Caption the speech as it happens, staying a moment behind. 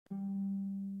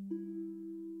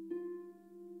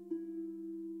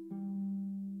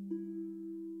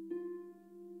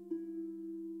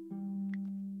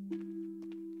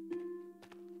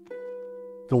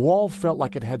The wall felt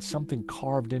like it had something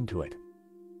carved into it.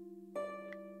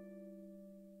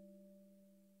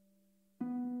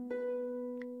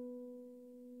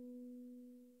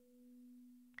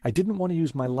 I didn't want to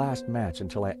use my last match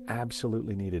until I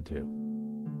absolutely needed to.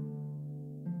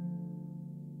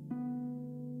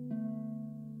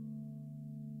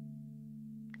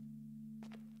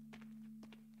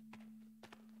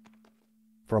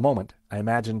 For a moment, I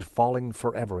imagined falling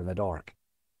forever in the dark.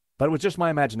 But it was just my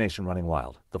imagination running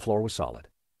wild. The floor was solid.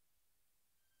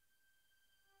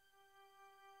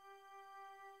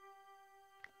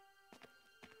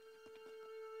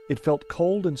 It felt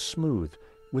cold and smooth,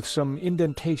 with some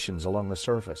indentations along the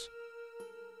surface.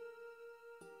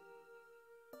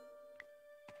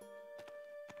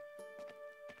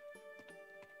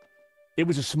 It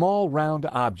was a small, round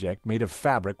object made of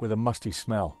fabric with a musty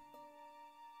smell.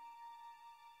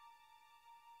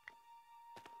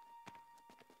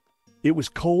 It was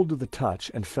cold to the touch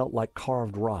and felt like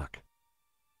carved rock.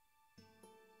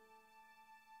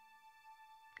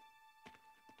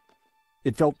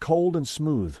 It felt cold and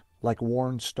smooth, like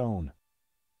worn stone.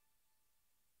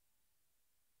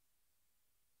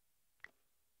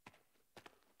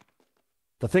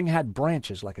 The thing had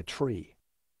branches like a tree.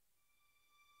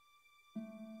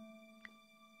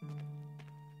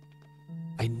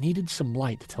 I needed some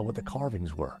light to tell what the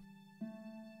carvings were.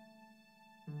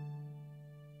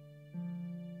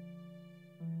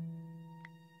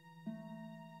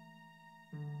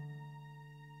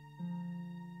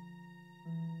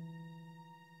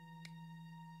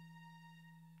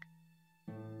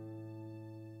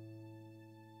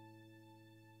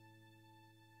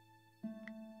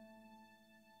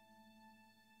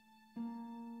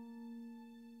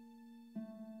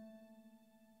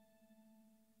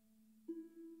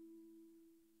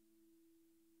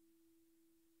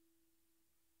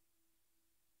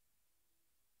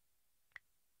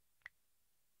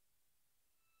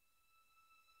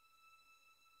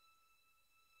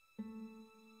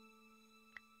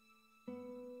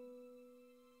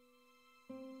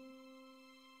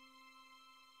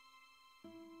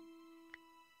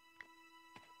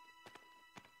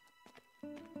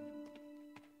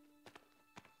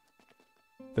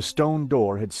 The stone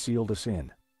door had sealed us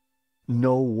in.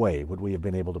 No way would we have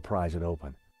been able to prise it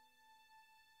open.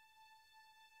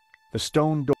 The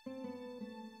stone door...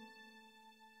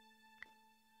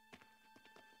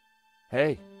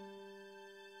 Hey.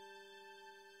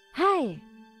 Hi.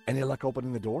 Any luck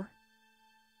opening the door?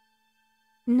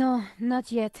 No,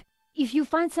 not yet. If you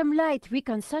find some light, we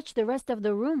can search the rest of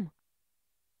the room.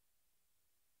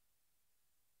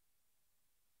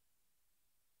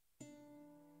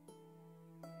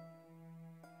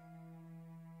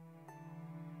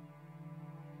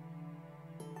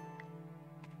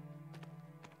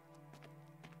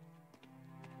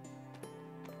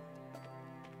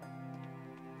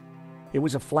 It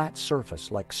was a flat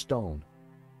surface like stone.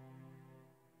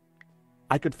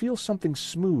 I could feel something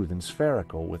smooth and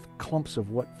spherical with clumps of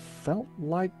what felt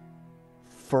like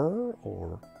fur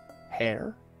or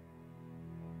hair.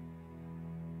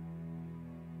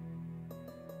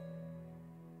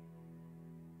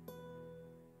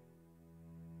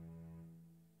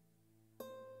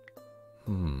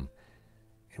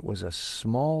 It was a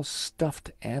small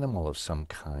stuffed animal of some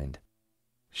kind,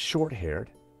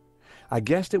 short-haired. I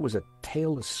guessed it was a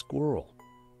tailless squirrel,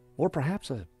 or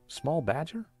perhaps a small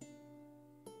badger.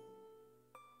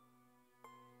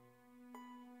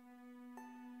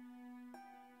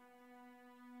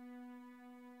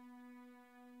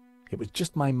 It was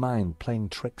just my mind playing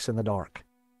tricks in the dark.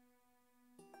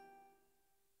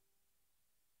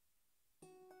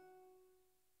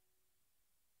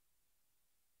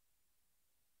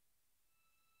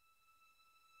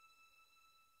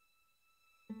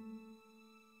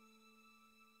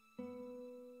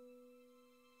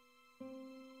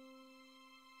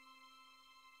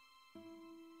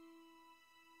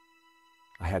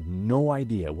 I had no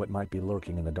idea what might be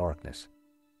lurking in the darkness.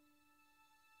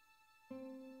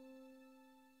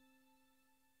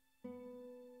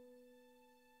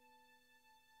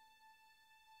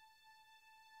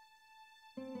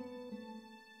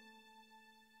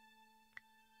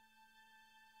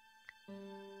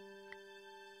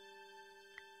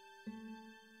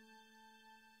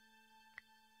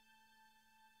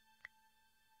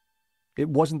 It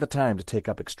wasn't the time to take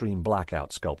up extreme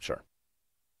blackout sculpture.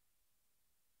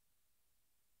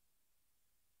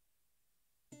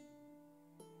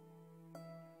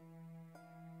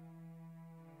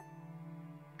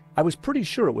 I was pretty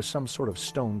sure it was some sort of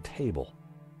stone table.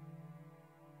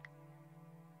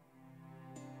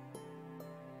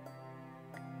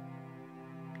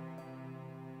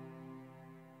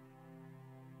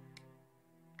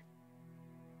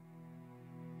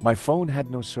 My phone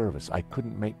had no service. I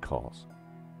couldn't make calls.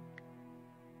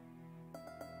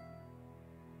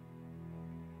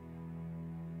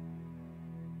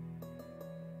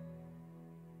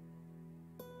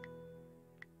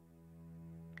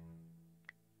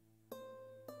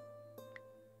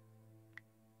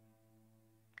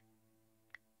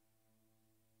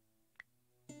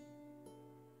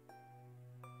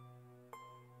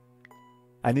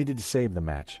 I needed to save the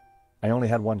match. I only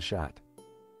had one shot.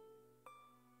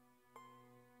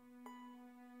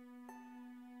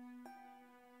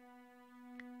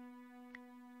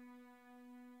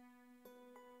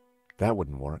 That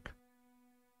wouldn't work.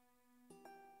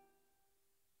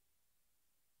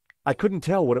 I couldn't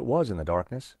tell what it was in the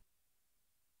darkness.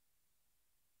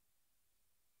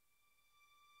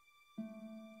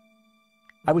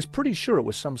 I was pretty sure it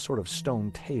was some sort of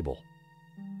stone table.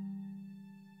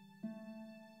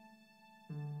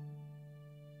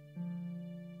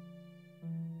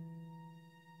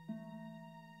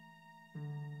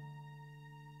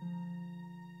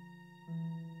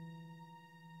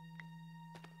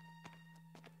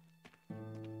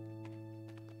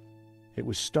 It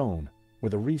was stone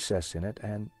with a recess in it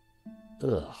and,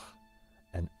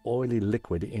 an oily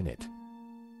liquid in it.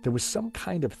 There was some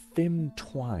kind of thin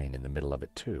twine in the middle of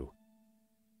it, too.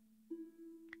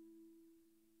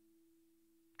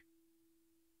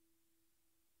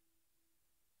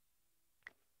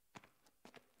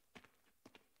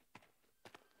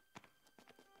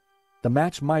 The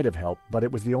match might have helped, but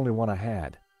it was the only one I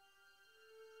had.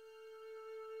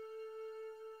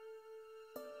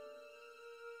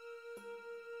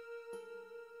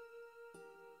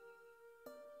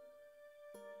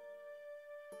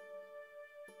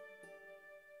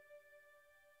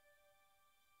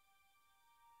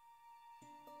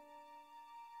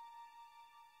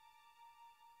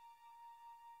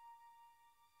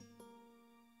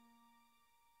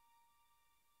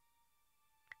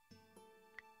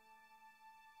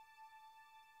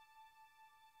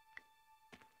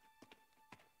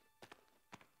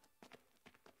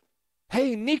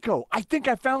 Hey, Nico, I think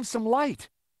I found some light.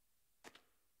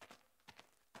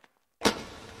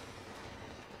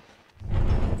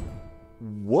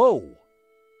 Whoa!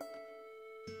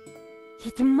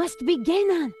 It must be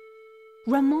Guénon.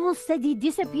 Ramon said he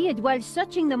disappeared while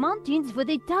searching the mountains for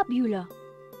the tabula.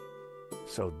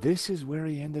 So this is where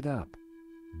he ended up.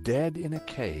 Dead in a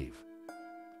cave.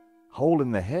 Hole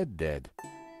in the head dead.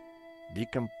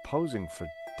 Decomposing for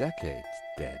decades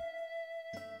dead.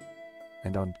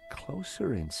 And on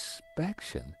closer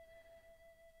inspection,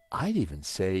 I'd even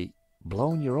say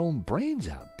blown your own brains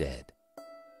out dead.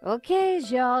 Okay,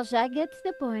 George, I get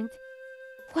the point.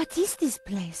 What is this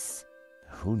place?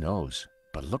 Who knows?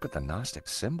 But look at the Gnostic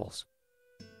symbols.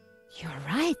 You're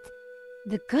right.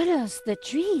 The colors, the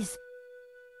trees.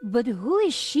 But who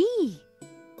is she?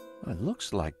 Well, it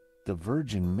looks like the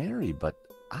Virgin Mary, but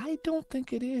I don't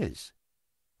think it is.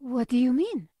 What do you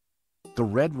mean? The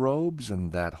red robes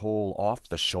and that whole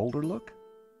off-the-shoulder look?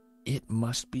 It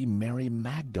must be Mary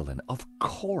Magdalene, of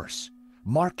course.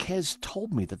 Marquez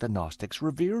told me that the Gnostics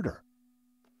revered her.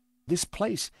 This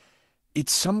place,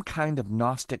 it's some kind of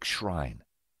Gnostic shrine.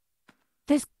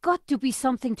 There's got to be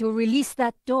something to release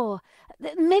that door.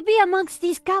 Maybe amongst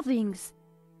these carvings.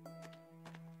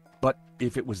 But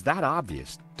if it was that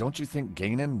obvious, don't you think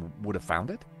Guénon would have found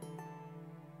it?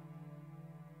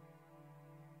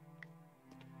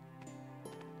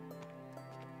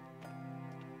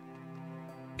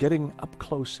 Getting up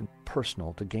close and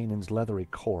personal to Guénon's leathery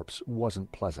corpse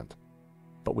wasn't pleasant,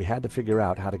 but we had to figure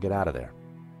out how to get out of there.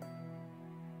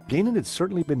 Guénon had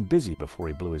certainly been busy before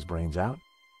he blew his brains out.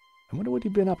 I wonder what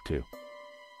he'd been up to.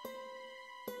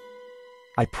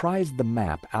 I prized the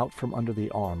map out from under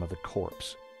the arm of the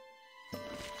corpse.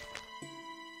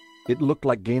 It looked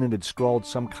like Guénon had scrawled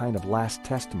some kind of last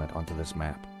testament onto this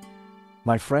map.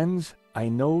 My friends, I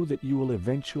know that you will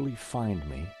eventually find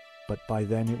me, but by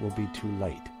then it will be too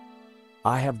late.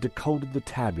 I have decoded the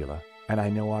tabula, and I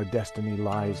know our destiny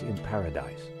lies in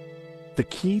paradise. The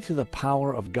key to the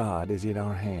power of God is in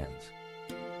our hands.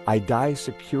 I die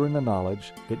secure in the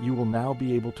knowledge that you will now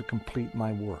be able to complete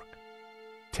my work.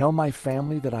 Tell my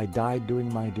family that I died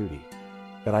doing my duty,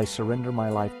 that I surrender my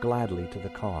life gladly to the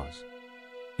cause.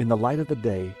 In the light of the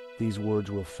day, these words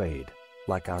will fade,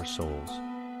 like our souls.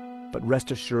 But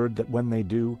rest assured that when they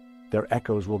do, their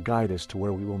echoes will guide us to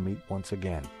where we will meet once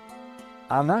again.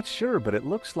 I'm not sure, but it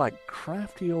looks like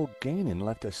crafty old Guénon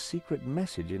left a secret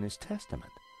message in his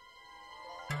testament.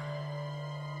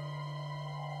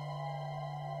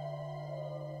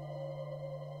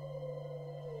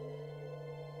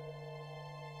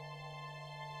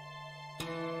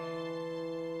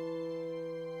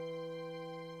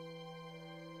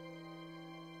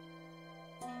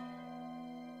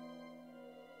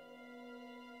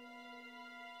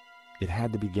 It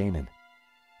had to be Ganon,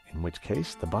 in which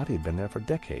case the body had been there for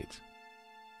decades.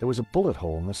 There was a bullet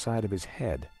hole in the side of his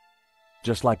head.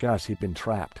 Just like us, he'd been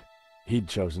trapped. He'd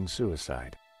chosen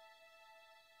suicide.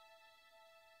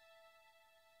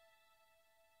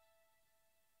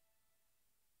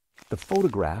 The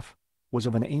photograph was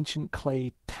of an ancient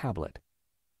clay tablet.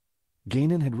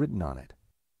 Ganon had written on it.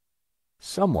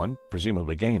 Someone,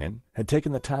 presumably Ganon, had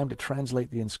taken the time to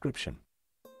translate the inscription.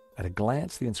 At a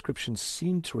glance, the inscription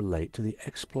seemed to relate to the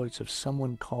exploits of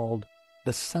someone called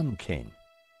the Sun King.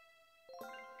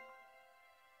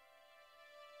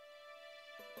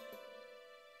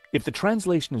 If the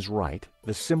translation is right,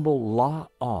 the symbol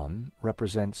La-On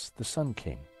represents the Sun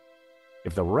King.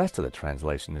 If the rest of the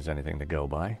translation is anything to go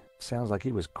by, it sounds like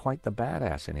he was quite the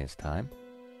badass in his time.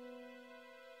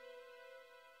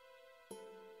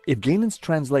 If Ganon's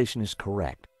translation is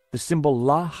correct, the symbol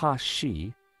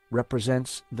La-Ha-Shi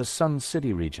represents the Sun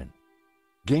City region.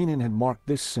 Ganon had marked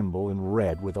this symbol in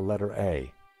red with the letter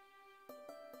A.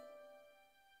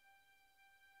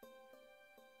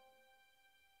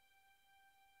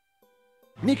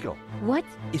 Nico! What?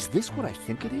 Is this what I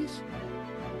think it is?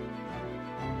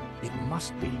 It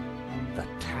must be the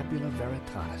Tabula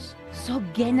Veritatis. So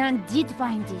Ganon did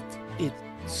find it.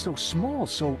 It's so small,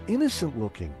 so innocent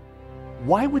looking.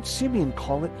 Why would Simeon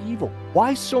call it evil?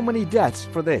 Why so many deaths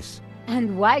for this?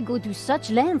 And why go to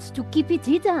such lengths to keep it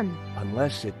hidden?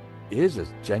 Unless it is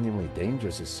as genuinely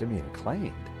dangerous as Simeon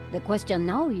claimed. The question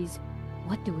now is,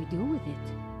 what do we do with it?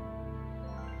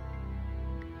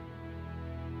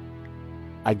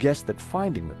 I guess that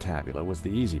finding the tabula was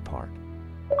the easy part.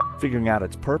 Figuring out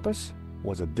its purpose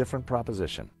was a different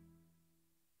proposition.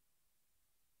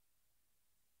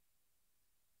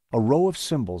 A row of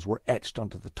symbols were etched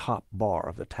onto the top bar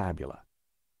of the tabula.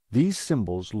 These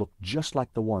symbols looked just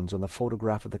like the ones on the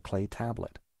photograph of the clay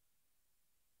tablet.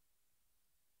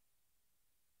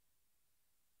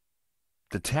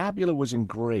 The tabula was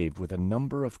engraved with a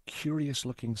number of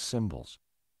curious-looking symbols.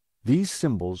 These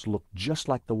symbols looked just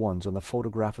like the ones on the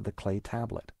photograph of the clay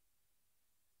tablet.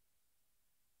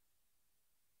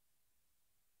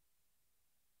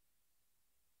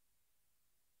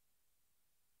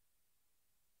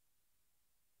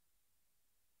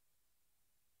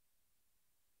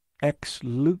 Ex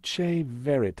luce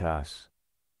veritas.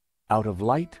 Out of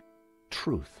light,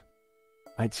 truth.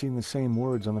 I'd seen the same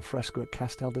words on the fresco at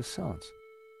Castel de Sants.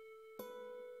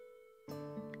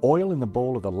 Oil in the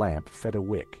bowl of the lamp fed a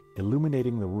wick,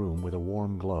 illuminating the room with a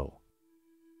warm glow.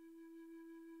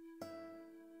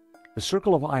 The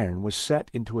circle of iron was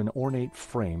set into an ornate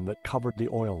frame that covered the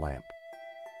oil lamp.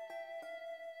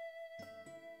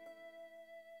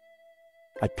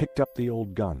 I picked up the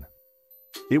old gun.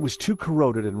 It was too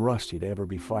corroded and rusty to ever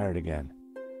be fired again.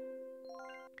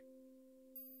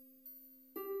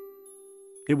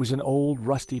 It was an old,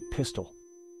 rusty pistol.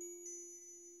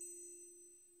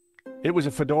 It was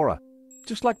a fedora,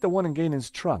 just like the one in Ganon's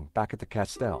trunk back at the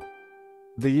Castel.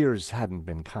 The years hadn't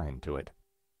been kind to it.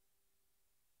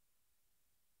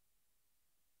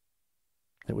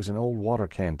 It was an old water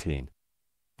canteen.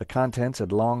 The contents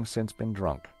had long since been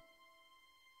drunk.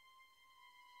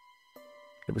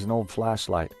 It was an old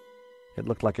flashlight. It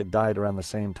looked like it died around the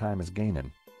same time as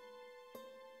Ganon.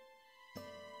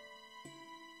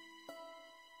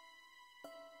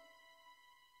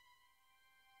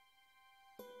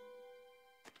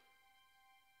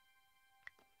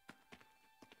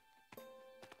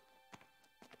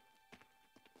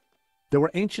 There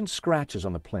were ancient scratches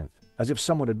on the plinth, as if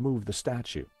someone had moved the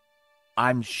statue.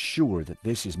 I'm sure that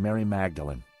this is Mary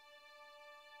Magdalene.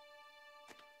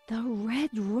 The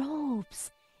red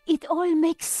robes. It all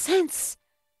makes sense.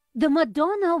 The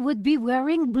Madonna would be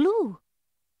wearing blue.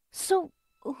 So,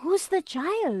 who's the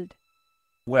child?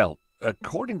 Well,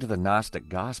 according to the Gnostic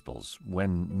Gospels,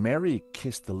 when Mary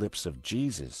kissed the lips of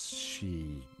Jesus,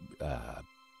 she,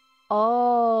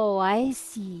 Oh, I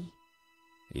see.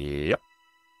 Yep,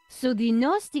 So the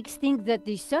Gnostics think that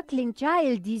the suckling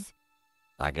child is...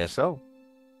 I guess so.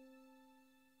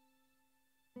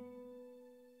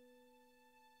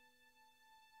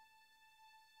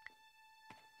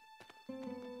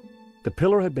 The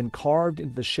pillar had been carved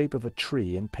into the shape of a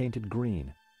tree and painted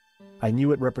green. I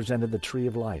knew it represented the tree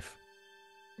of life.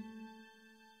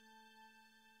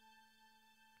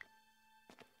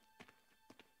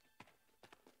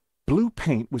 Blue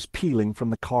paint was peeling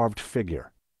from the carved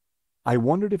figure. I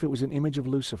wondered if it was an image of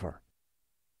Lucifer.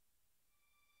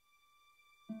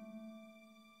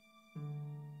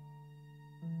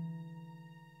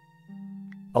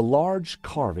 A large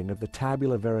carving of the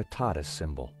Tabula Veritatis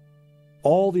symbol.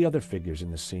 All the other figures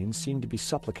in the scene seemed to be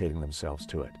supplicating themselves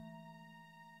to it.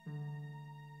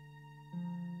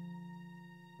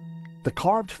 The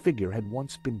carved figure had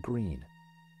once been green.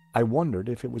 I wondered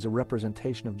if it was a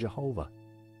representation of Jehovah.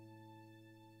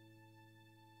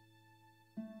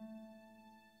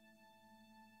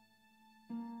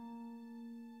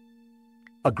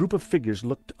 A group of figures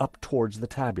looked up towards the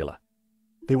tabula.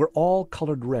 They were all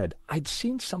colored red. I'd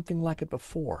seen something like it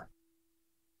before.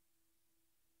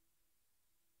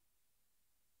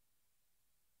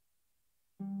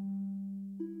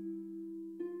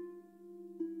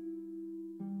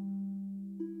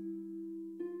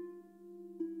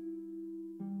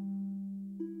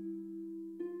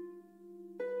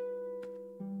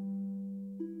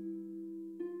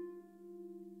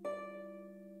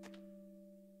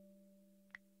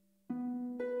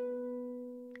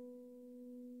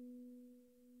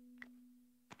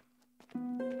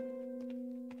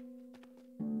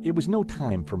 It was no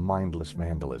time for mindless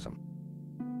vandalism.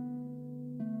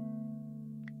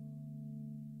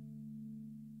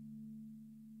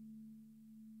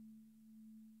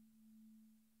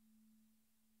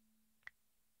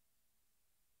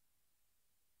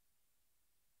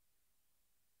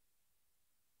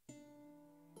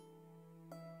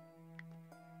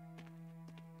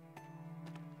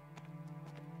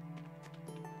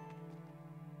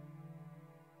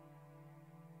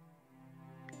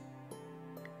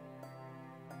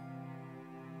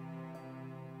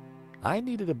 I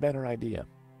needed a better idea.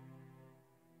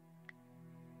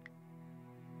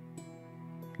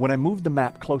 When I moved the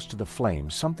map close to the flame,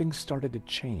 something started to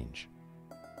change.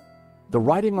 The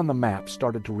writing on the map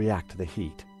started to react to the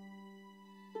heat.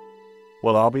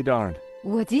 Well, I'll be darned.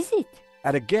 What is it?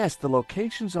 At a guess, the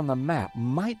locations on the map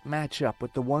might match up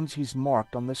with the ones he's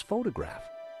marked on this photograph.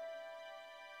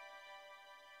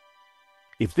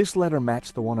 If this letter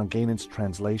matched the one on Ganon's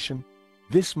translation,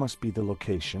 this must be the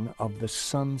location of the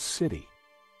Sun City.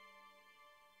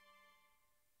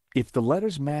 If the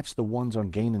letters match the ones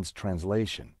on Ganon's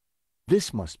translation,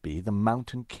 this must be the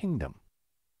Mountain Kingdom.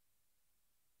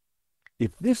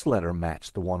 If this letter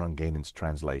matched the one on Ganon's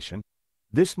translation,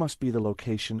 this must be the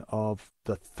location of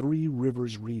the Three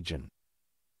Rivers region.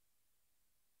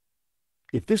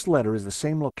 If this letter is the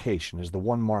same location as the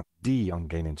one marked D on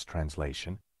Ganon's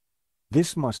translation,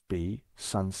 this must be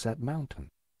Sunset Mountain.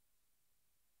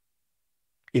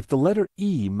 If the letter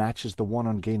E matches the one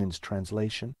on Ganon's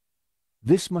translation,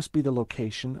 this must be the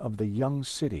location of the Young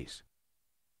Cities.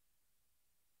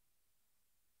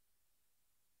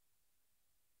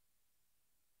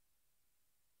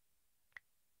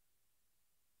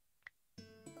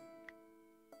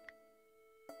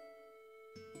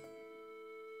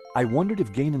 I wondered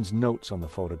if Ganon's notes on the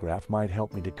photograph might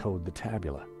help me decode the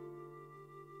tabula.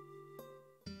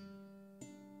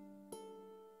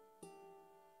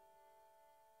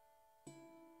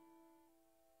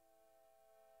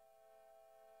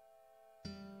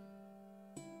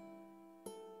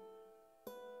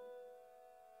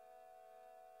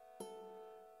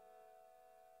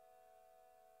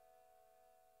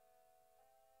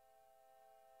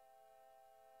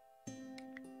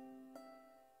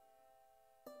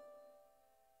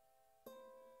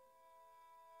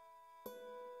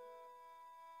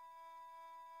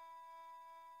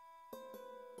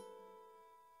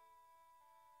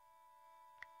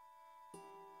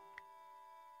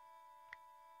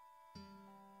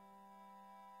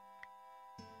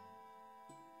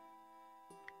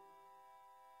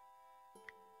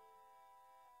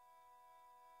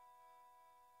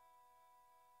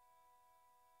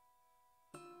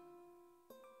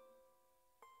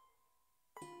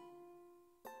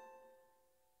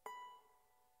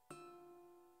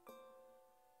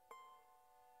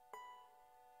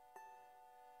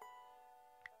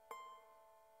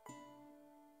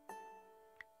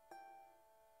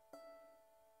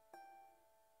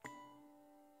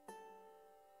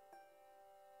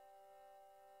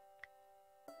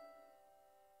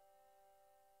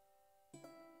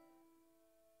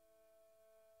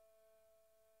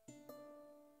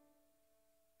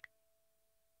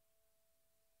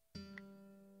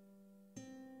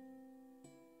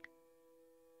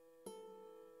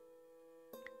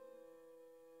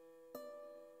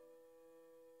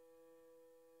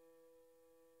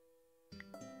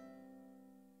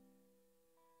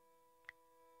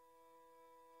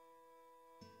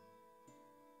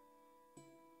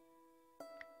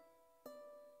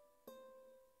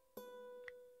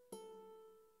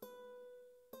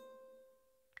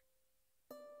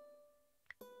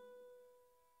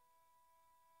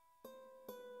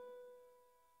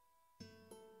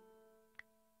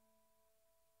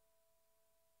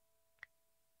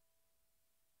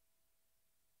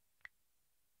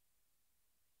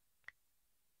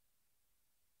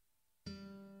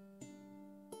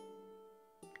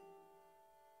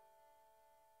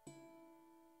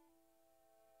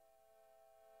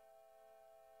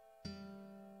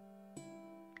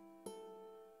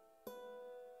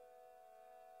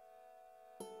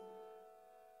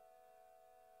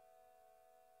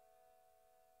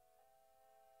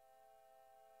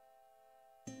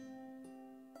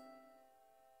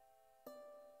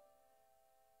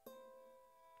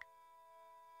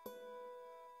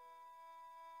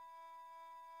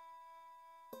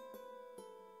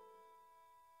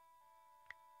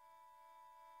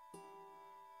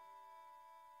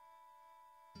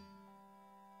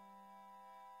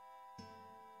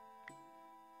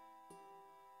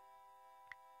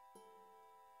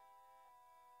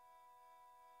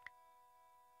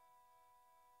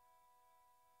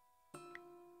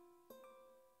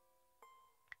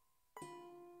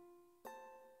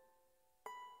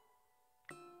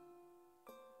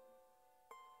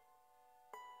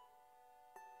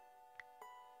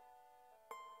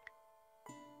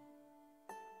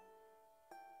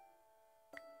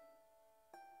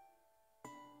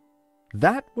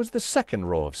 That was the second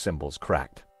row of symbols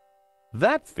cracked.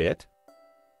 That fit.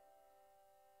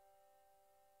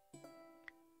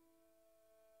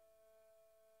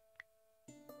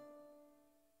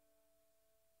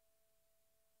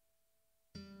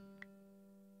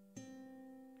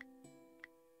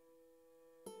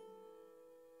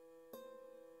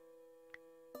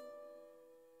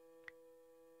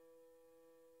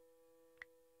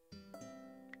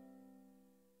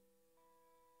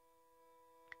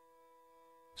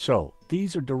 So,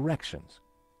 these are directions.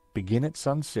 Begin at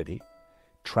Sun City,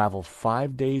 travel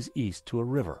 5 days east to a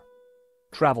river,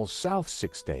 travel south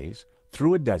 6 days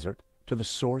through a desert to the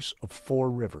source of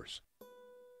 4 rivers.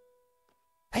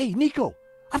 Hey, Nico,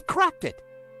 I've cracked it!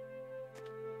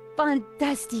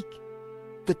 Fantastic!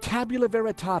 The Tabula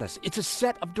Veritatis, it's a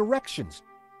set of directions.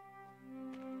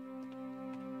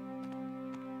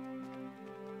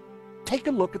 Take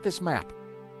a look at this map.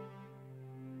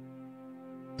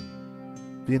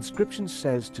 The inscription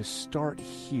says to start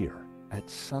here at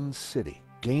Sun City.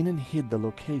 Ganon hid the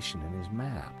location in his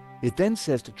map. It then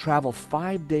says to travel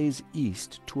 5 days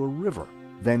east to a river,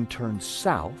 then turn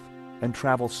south and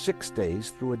travel 6 days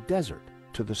through a desert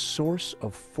to the source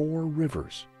of 4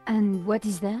 rivers. And what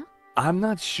is that? I'm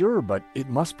not sure, but it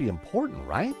must be important,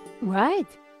 right? Right.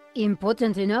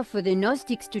 Important enough for the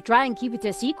Gnostics to try and keep it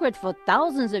a secret for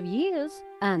thousands of years.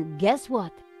 And guess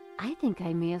what? I think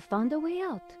I may have found a way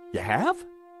out. You have?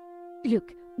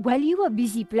 Look, while you were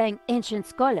busy playing Ancient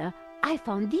Scholar, I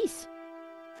found this.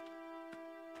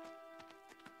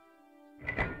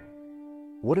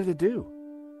 What did it do?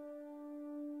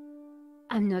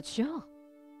 I'm not sure.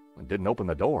 It didn't open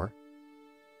the door.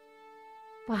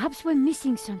 Perhaps we're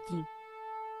missing something.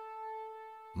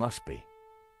 Must be.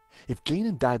 If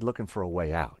Ganon died looking for a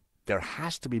way out, there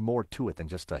has to be more to it than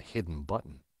just a hidden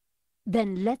button.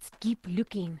 Then let's keep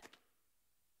looking.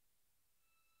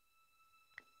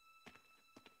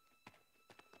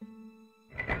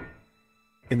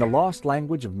 In the lost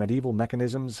language of medieval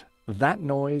mechanisms, that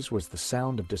noise was the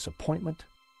sound of disappointment,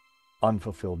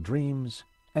 unfulfilled dreams,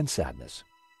 and sadness.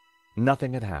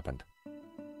 Nothing had happened.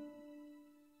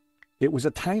 It was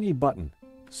a tiny button,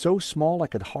 so small I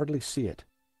could hardly see it.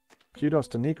 Kudos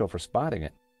to Nico for spotting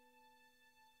it.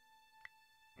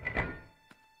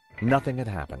 Nothing had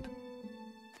happened.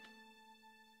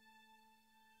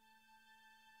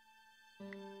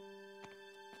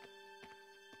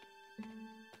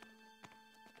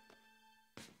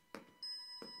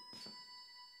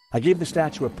 I gave the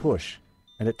statue a push,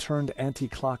 and it turned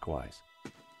anti-clockwise.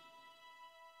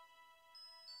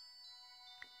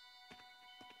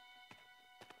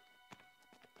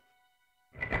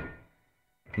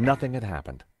 Nothing had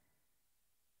happened.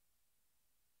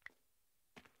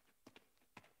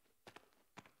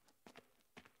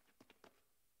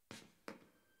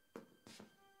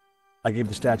 I gave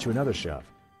the statue another shove.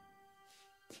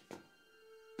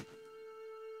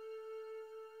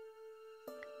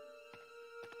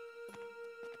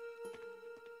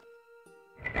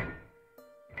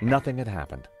 Nothing had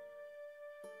happened.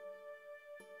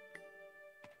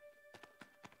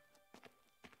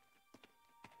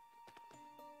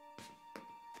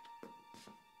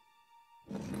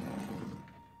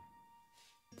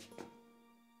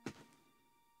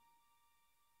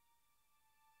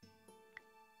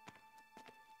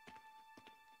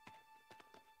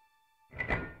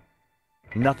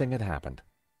 Nothing had happened.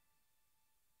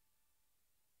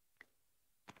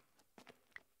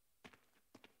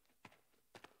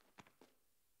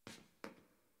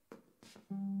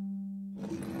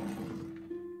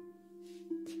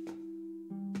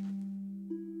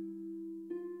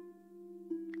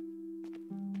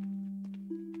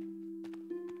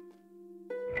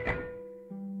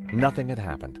 Nothing had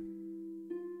happened.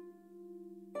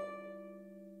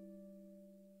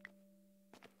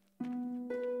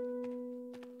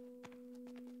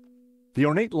 The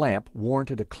ornate lamp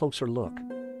warranted a closer look.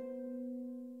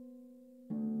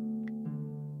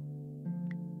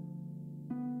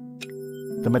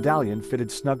 The medallion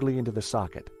fitted snugly into the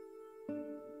socket.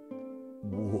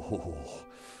 Whoa!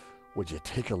 Would you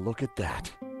take a look at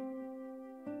that?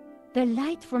 The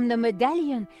light from the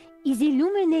medallion is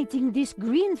illuminating this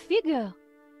green figure.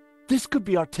 This could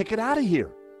be our ticket out of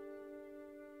here.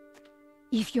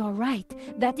 If you're right,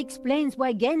 that explains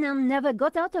why Ganon never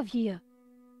got out of here.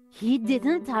 He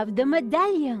didn't have the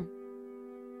medallion.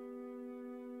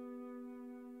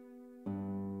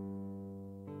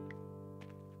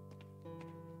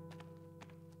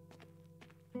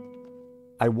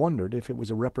 I wondered if it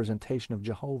was a representation of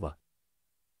Jehovah.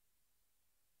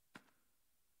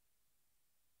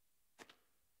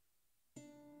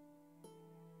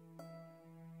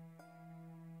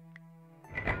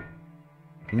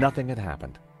 Nothing had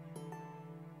happened.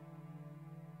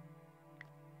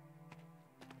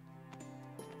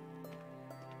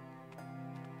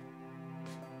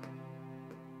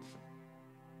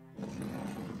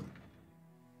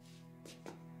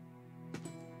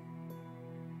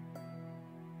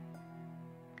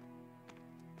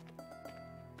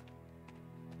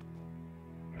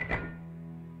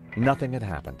 Nothing had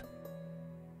happened.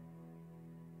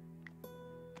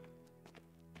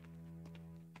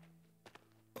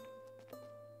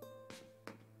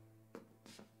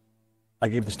 I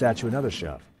gave the statue another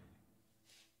shove.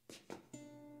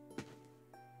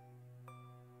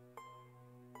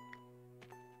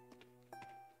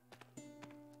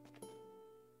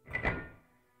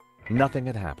 Nothing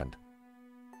had happened.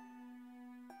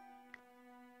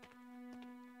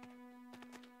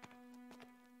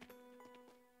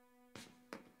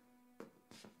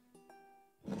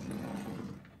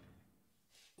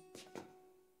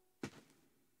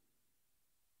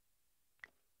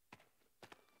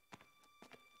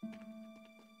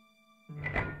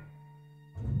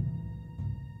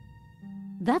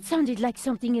 That sounded like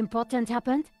something important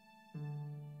happened.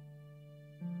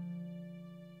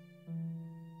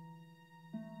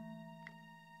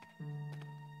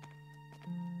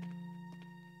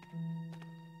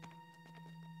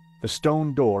 The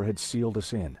stone door had sealed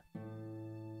us in.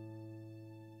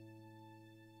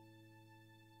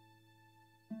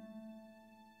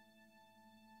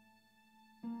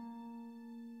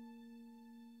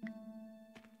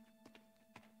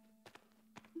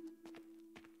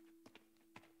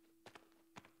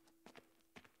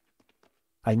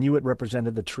 I knew it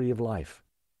represented the tree of life.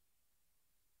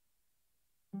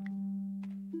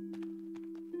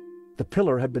 The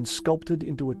pillar had been sculpted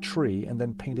into a tree and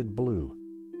then painted blue.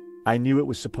 I knew it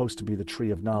was supposed to be the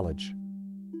tree of knowledge.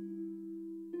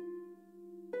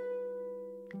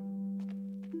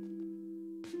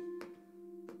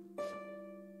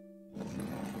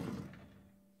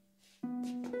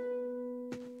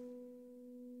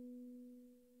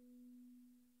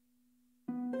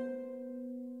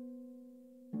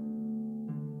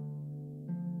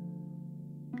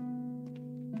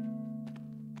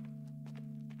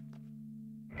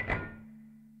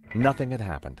 Nothing had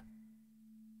happened.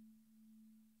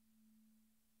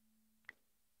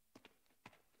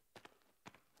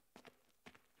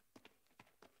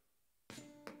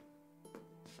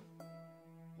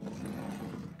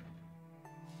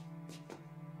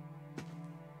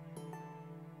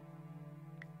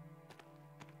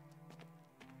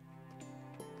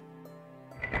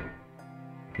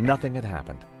 Nothing had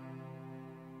happened.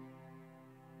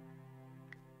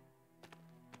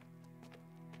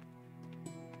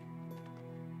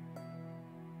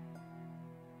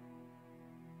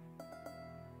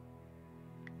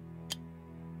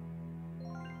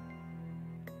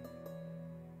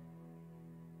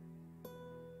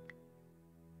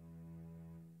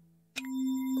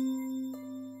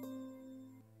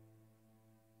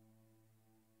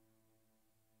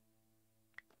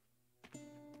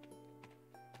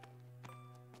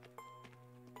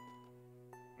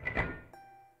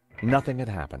 Nothing had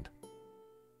happened.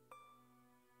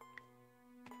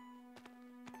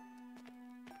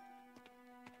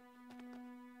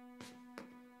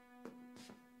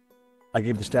 I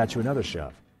gave the statue another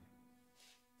shove.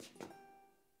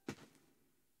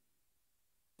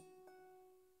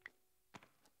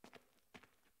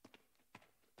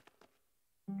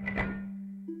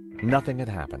 Nothing had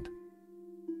happened.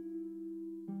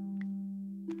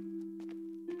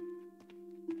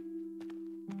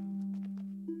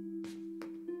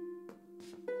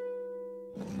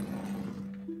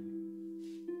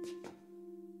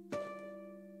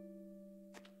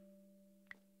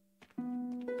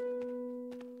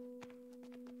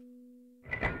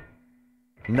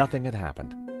 Nothing had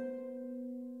happened.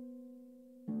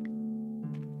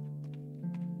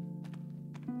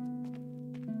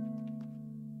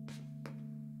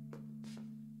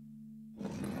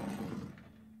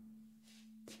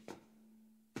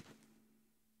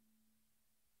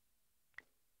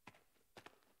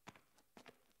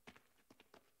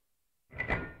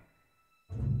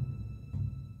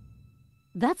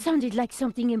 That sounded like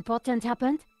something important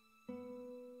happened.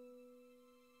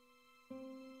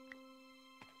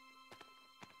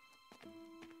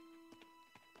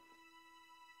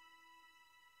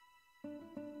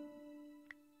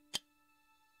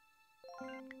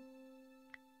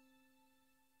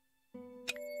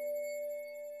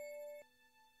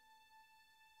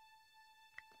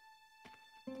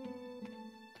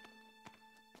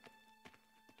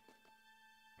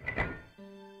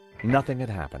 Nothing had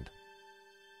happened.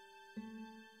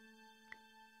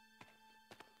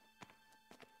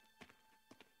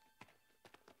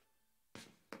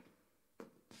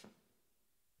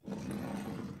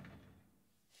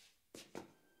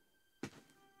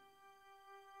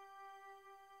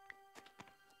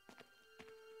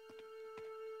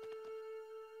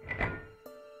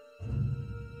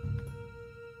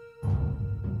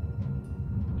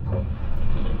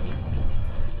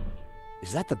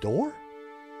 Is that the door?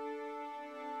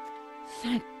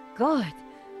 Thank God.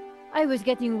 I was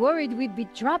getting worried we'd be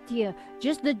trapped here,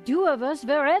 just the two of us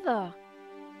forever.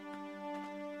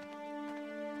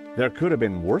 There could have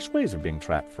been worse ways of being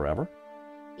trapped forever.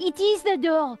 It is the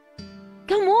door.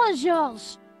 Come on,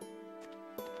 Georges.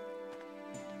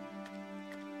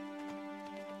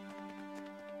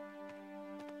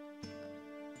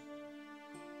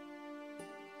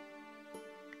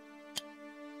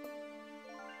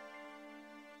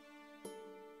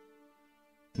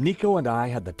 Nico and I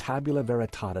had the Tabula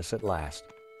Veritatis at last.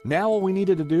 Now all we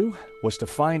needed to do was to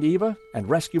find Eva and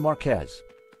rescue Marquez.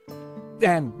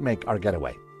 And make our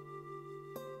getaway.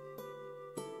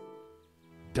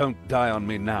 Don't die on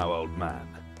me now, old man.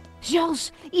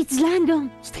 Georges, it's Langdon.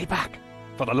 Stay back.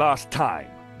 For the last time,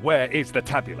 where is the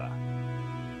tabula?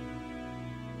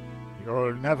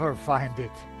 You'll never find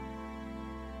it.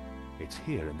 It's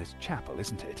here in this chapel,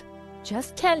 isn't it?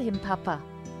 Just tell him, Papa.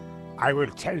 I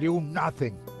will tell you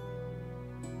nothing.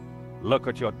 Look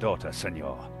at your daughter,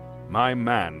 senor. My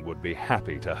man would be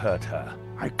happy to hurt her.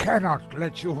 I cannot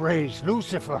let you raise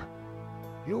Lucifer.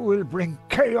 You will bring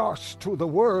chaos to the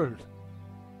world.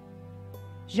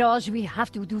 Georges, we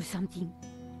have to do something.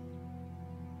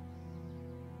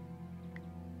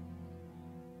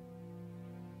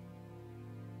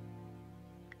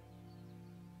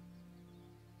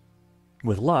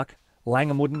 With luck,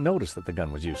 Langham wouldn't notice that the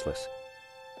gun was useless.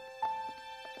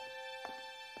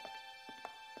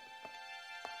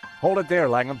 Hold it there,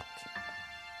 Langham.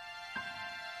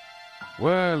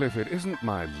 Well, if it isn't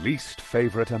my least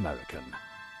favorite American.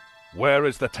 Where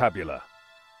is the tabula?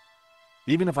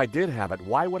 Even if I did have it,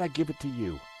 why would I give it to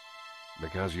you?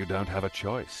 Because you don't have a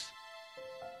choice.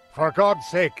 For God's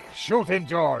sake, shoot him,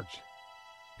 George.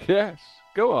 Yes,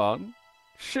 go on.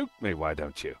 Shoot me, why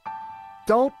don't you?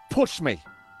 Don't push me!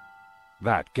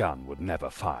 That gun would never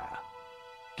fire.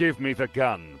 Give me the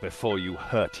gun before you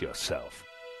hurt yourself.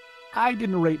 I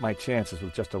didn't rate my chances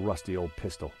with just a rusty old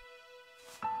pistol.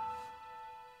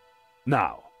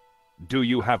 Now, do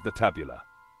you have the tabula?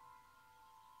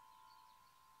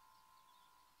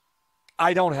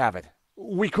 I don't have it.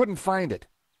 We couldn't find it.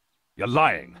 You're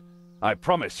lying. I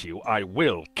promise you I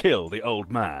will kill the old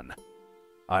man.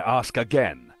 I ask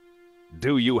again,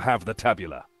 do you have the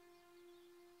tabula?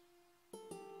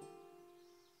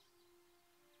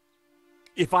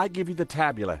 If I give you the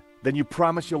tabula, then you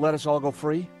promise you'll let us all go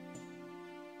free?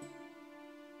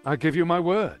 I give you my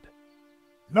word.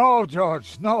 No,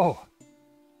 George, no.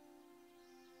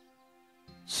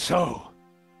 So,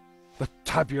 the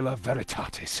Tabula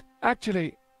Veritatis.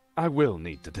 Actually, I will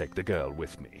need to take the girl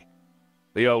with me.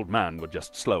 The old man would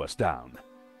just slow us down.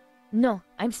 No,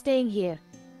 I'm staying here.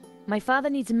 My father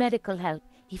needs medical help.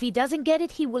 If he doesn't get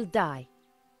it, he will die.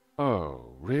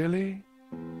 Oh, really?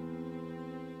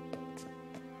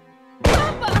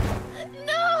 Papa!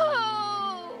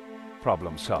 No!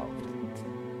 Problem solved.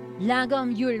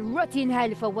 Langham, you'll rot in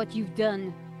hell for what you've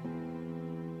done.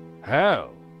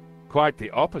 Hell, quite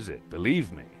the opposite,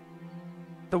 believe me.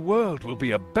 The world will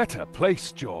be a better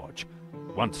place, George,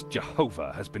 once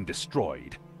Jehovah has been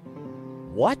destroyed.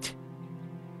 What?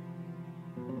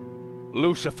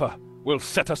 Lucifer will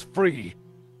set us free.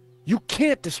 You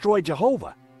can't destroy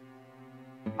Jehovah.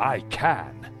 I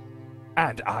can,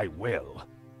 and I will.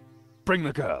 Bring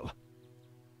the girl.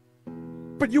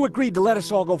 But you agreed to let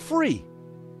us all go free.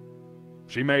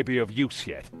 She may be of use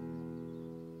yet.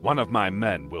 One of my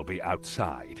men will be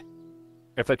outside.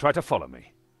 If they try to follow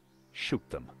me, shoot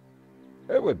them.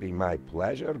 It would be my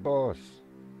pleasure, boss.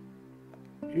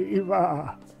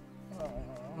 Eva.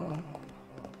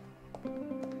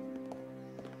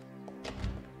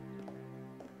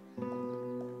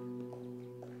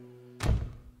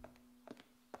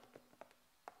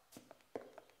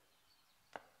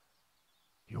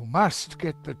 You must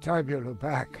get the tabula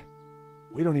back.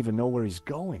 We don't even know where he's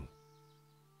going.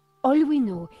 All we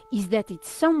know is that it's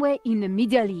somewhere in the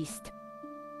Middle East.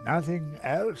 Nothing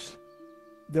else?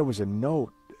 There was a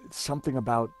note, something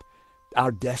about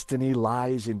our destiny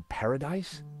lies in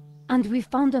paradise? And we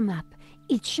found a map.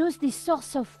 It shows the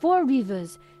source of 4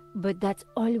 rivers, but that's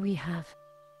all we have.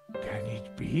 Can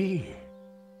it be?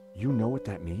 You know what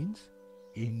that means?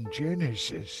 In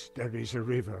Genesis, there is a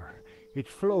river. It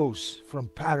flows from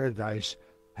paradise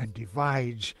and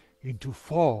divides into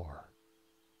 4.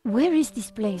 Where is this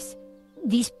place?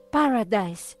 This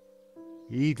paradise?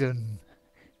 Eden.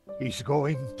 He's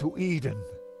going to Eden.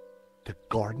 The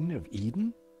Garden of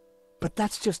Eden? But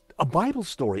that's just a Bible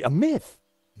story, a myth.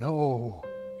 No,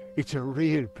 it's a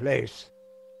real place.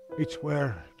 It's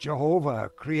where Jehovah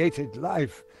created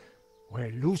life,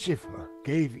 where Lucifer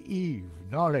gave Eve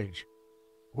knowledge.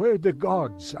 where the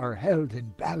gods are held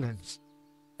in balance.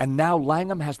 And now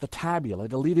Langham has the tabula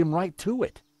to lead him right to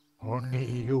it. Only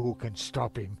you can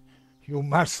stop him. You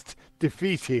must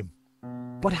defeat him.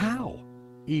 But how?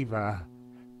 Eva,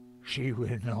 she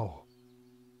will know.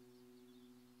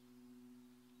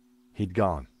 He'd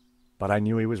gone, but I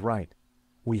knew he was right.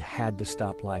 We had to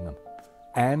stop Langham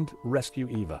and rescue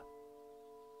Eva.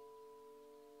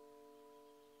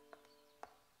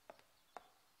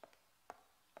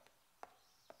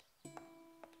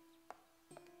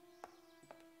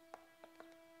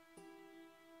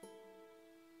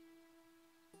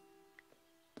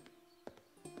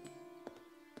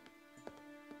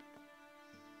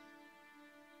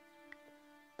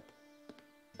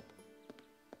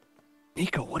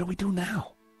 Nico, what do we do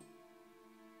now?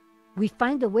 We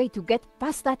find a way to get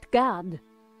past that guard.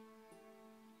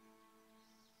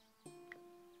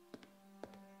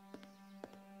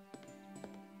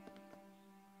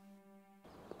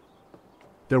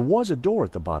 There was a door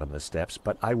at the bottom of the steps,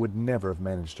 but I would never have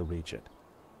managed to reach it.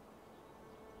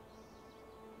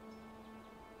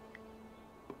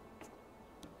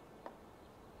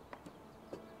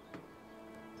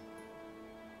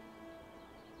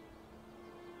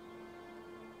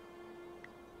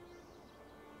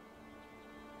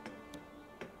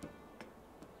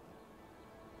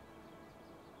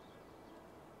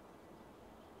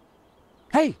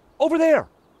 Hey, over there!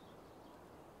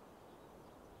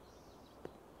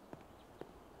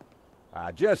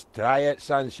 Just try it,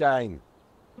 sunshine.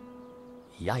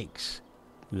 Yikes.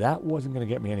 That wasn't going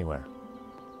to get me anywhere.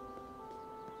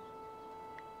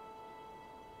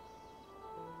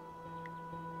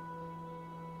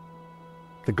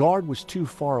 The guard was too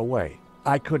far away.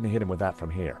 I couldn't hit him with that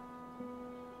from here.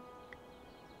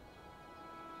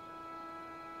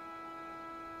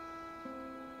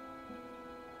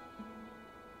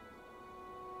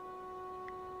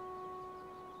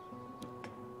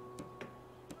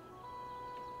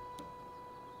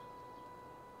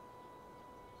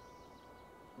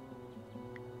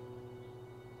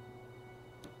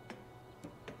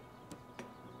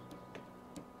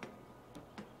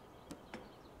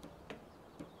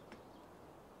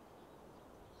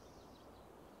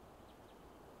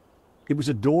 It was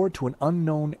a door to an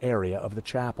unknown area of the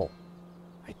chapel.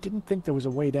 I didn't think there was a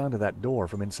way down to that door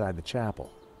from inside the chapel.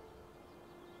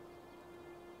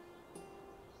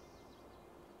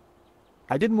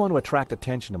 I didn't want to attract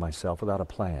attention to myself without a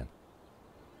plan.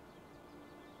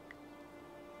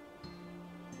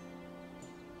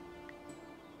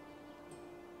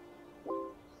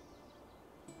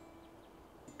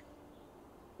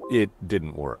 It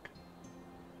didn't work.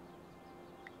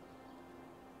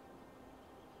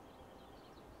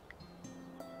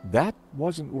 That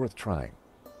wasn't worth trying.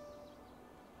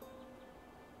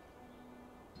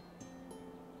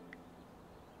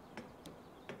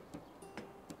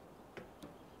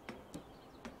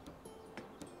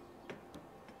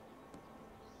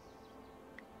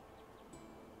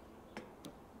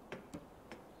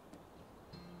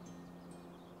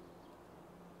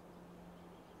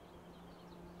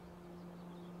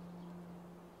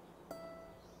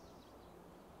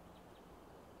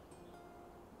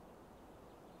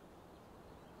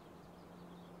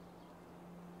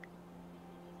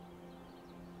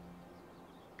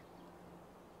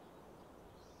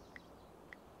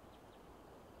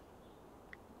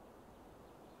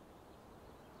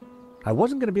 I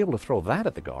wasn't going to be able to throw that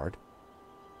at the guard.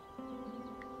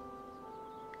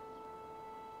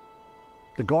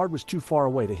 The guard was too far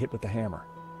away to hit with the hammer.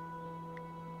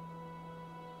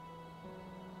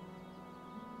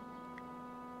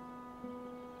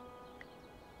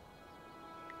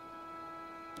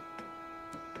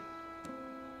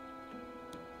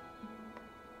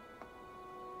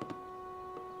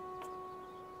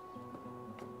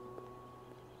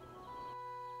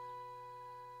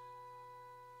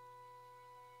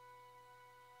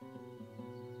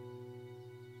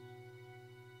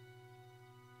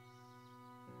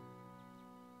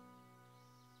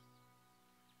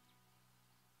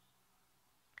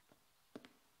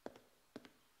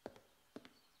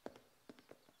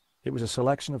 It was a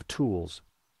selection of tools.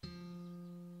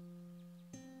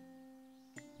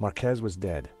 Marquez was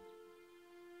dead.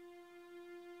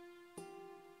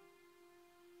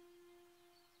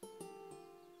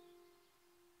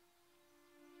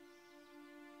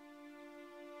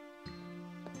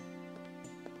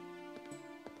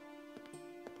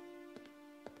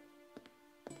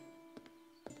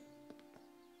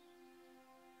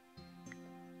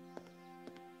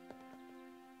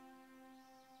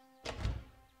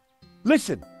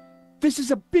 Listen, this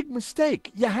is a big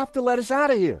mistake. You have to let us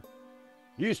out of here.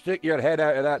 You stick your head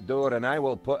out of that door and I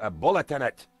will put a bullet in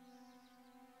it.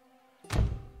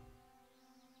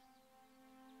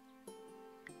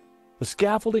 The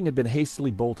scaffolding had been hastily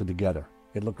bolted together.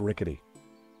 It looked rickety.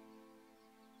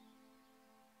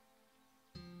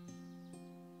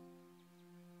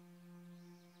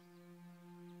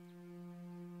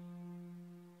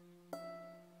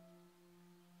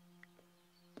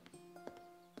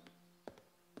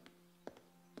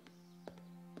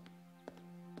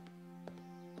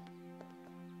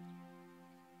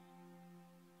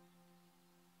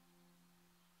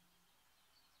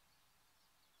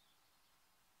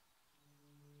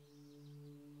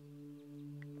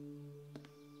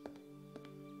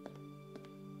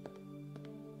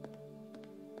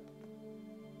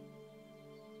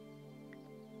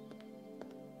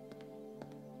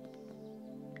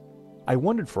 I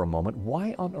wondered for a moment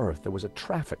why on earth there was a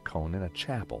traffic cone in a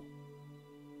chapel.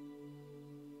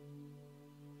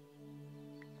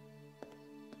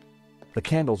 The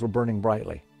candles were burning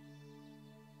brightly.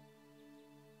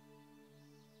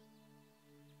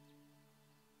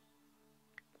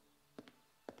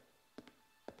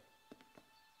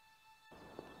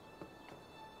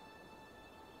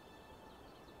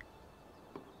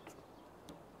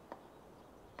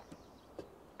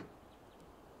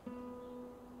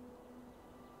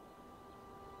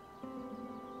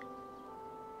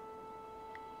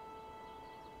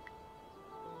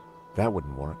 That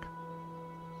wouldn't work.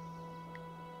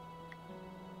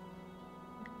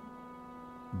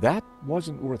 That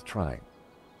wasn't worth trying.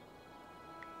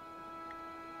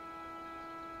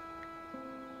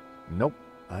 Nope,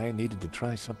 I needed to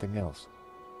try something else.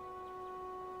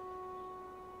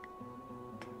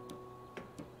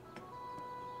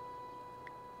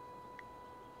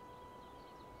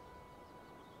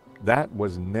 That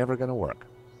was never going to work.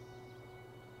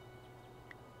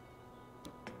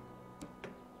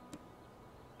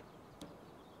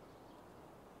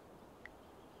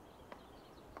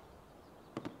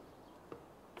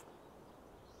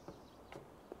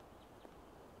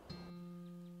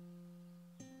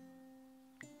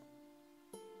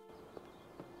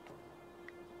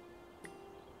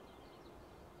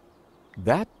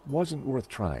 That wasn't worth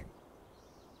trying.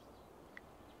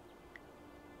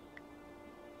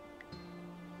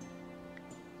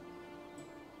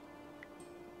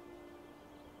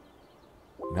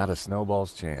 Not a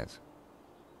snowball's chance.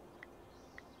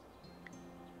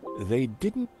 They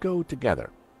didn't go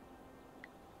together.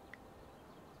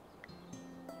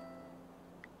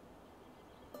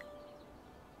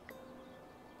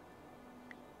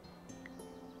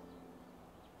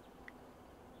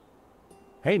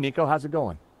 Hey, Nico, how's it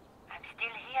going? I'm still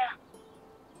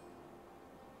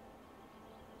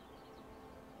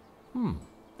here.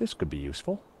 This could be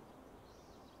useful.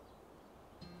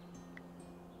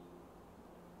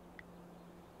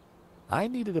 I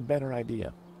needed a better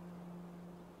idea.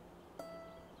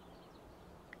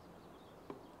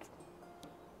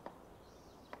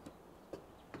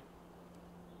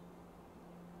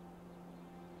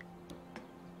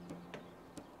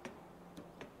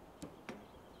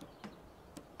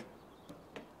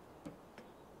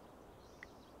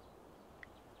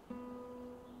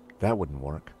 That wouldn't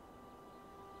work.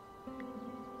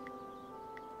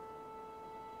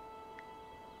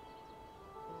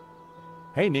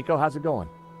 Hey, Nico, how's it going?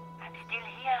 I'm still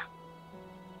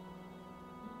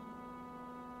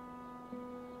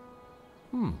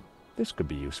here. This could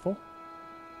be useful.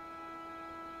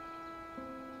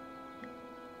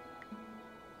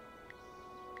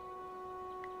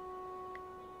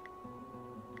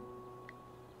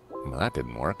 Well, that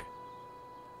didn't work.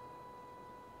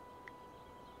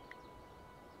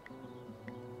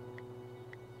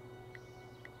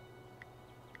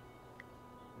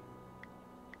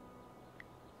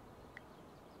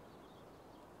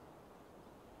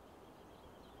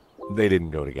 They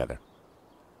didn't go together.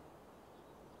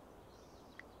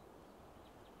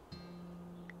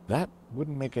 That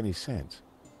wouldn't make any sense.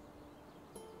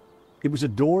 It was a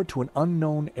door to an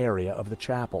unknown area of the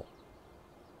chapel.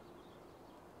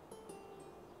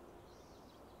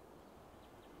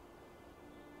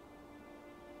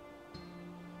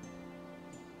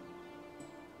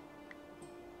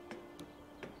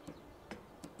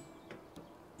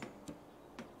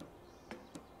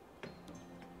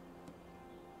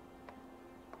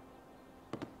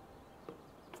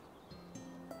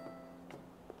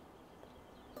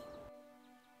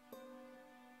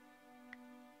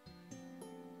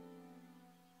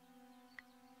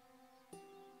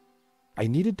 I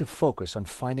needed to focus on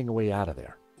finding a way out of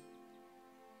there.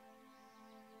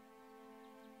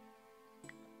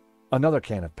 Another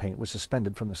can of paint was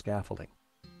suspended from the scaffolding.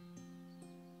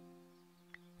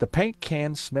 The paint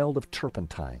can smelled of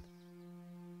turpentine.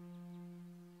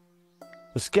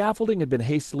 The scaffolding had been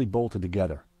hastily bolted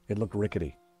together. It looked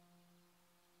rickety.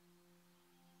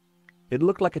 It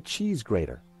looked like a cheese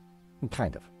grater.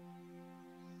 Kind of.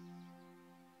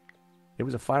 It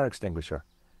was a fire extinguisher.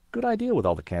 Good idea with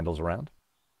all the candles around.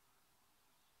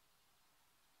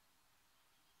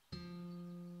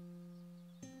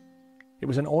 It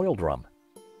was an oil drum.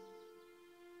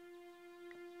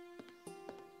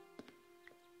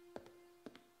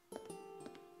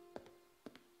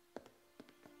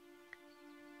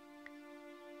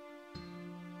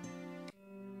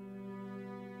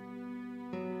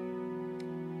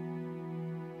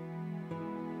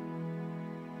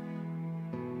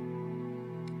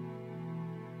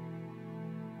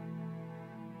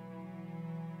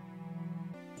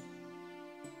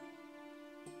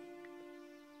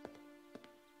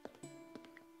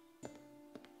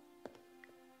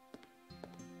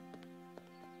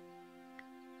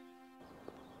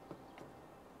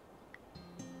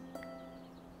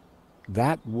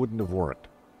 That wouldn't have worked.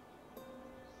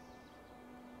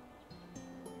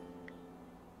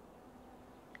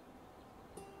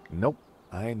 Nope,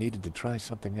 I needed to try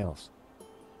something else.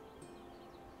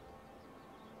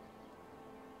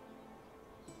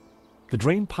 The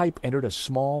drain pipe entered a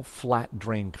small, flat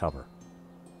drain cover.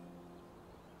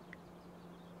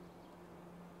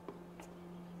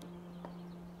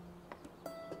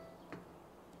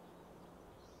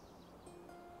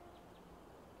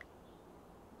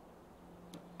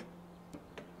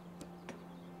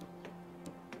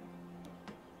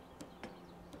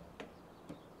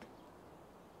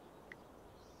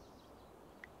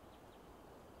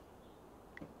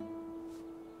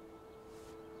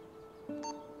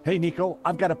 Hey, Nico,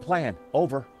 I've got a plan.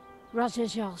 Over. Roger,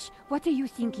 George. What are you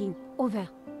thinking? Over.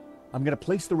 I'm gonna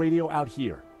place the radio out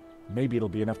here. Maybe it'll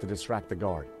be enough to distract the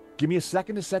guard. Give me a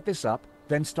second to set this up,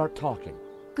 then start talking.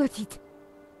 Got it.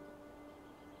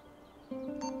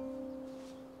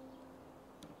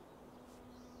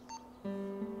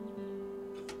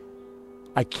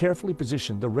 I carefully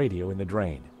positioned the radio in the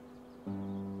drain.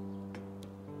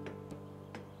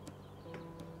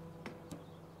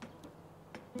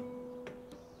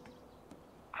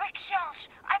 Quick, George!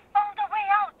 I found a way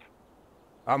out!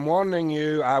 I'm warning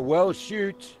you, I will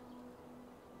shoot.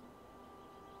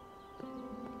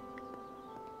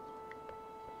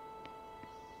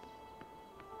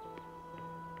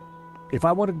 If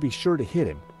I wanted to be sure to hit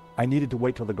him, I needed to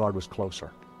wait till the guard was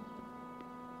closer.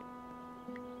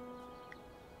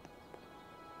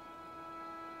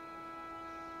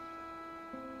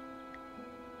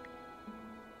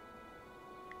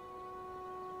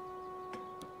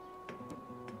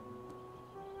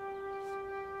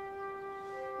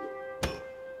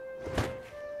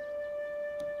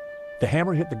 The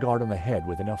hammer hit the guard on the head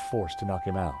with enough force to knock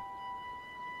him out.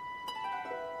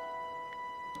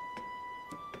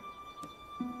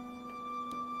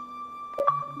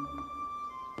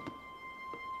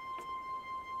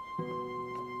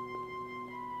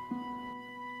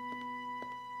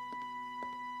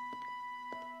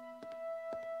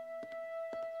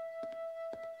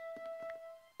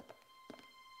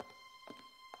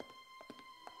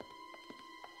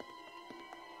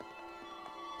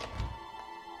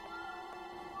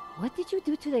 What did you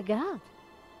do to the guard?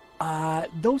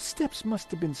 Those steps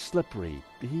must have been slippery.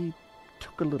 He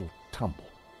took a little tumble.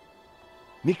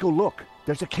 Nico, look!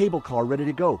 There's a cable car ready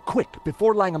to go. Quick,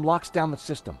 before Langham locks down the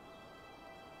system.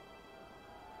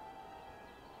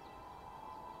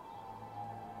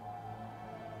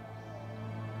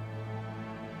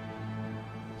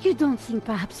 You don't think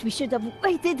perhaps we should have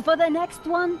waited for the next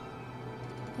one?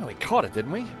 Well, we caught it,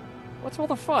 didn't we? What's all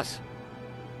the fuss?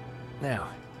 Now,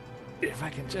 if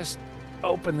I can just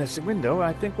open this window,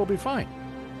 I think we'll be fine.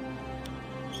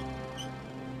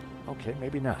 Okay,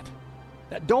 maybe not.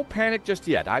 Don't panic just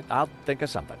yet. I'll think of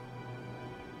something.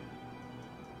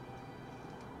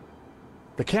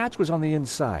 The catch was on the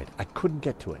inside. I couldn't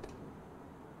get to it.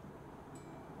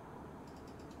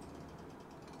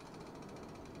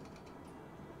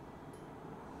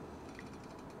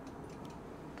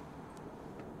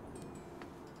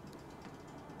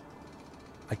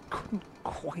 I couldn't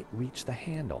quite reach the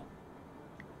handle.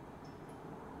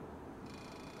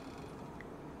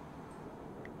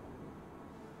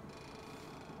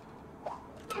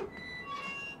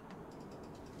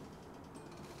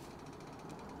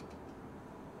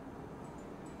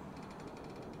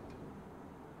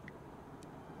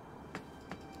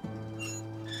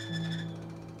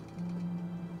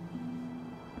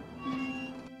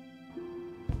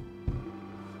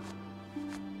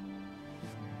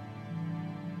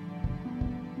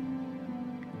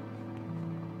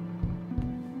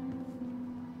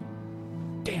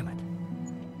 Damn it.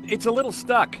 It's a little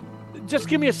stuck. Just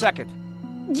give me a second.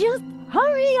 Just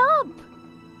hurry up!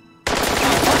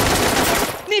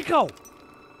 Nico!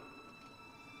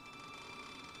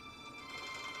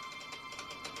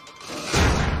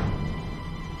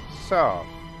 So,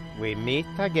 we meet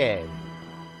again.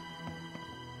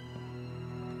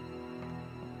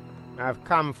 I've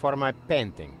come for my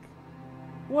painting.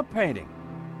 What painting?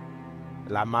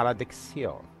 La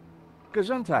Maledicción.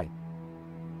 Gesundheit.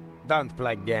 Don't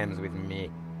play games with me.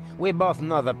 We both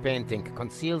know the painting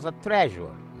conceals a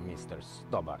treasure, Mr.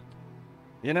 Stobbart.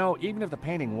 You know, even if the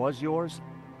painting was yours,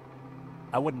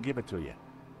 I wouldn't give it to you.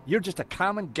 You're just a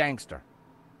common gangster.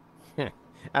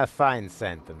 A fine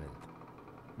sentiment.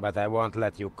 But I won't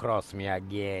let you cross me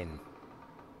again.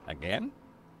 Again?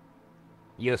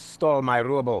 You stole my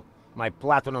ruble. My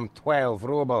Platinum 12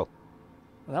 ruble.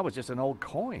 Well, that was just an old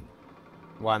coin.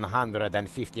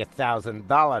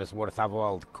 $150,000 worth of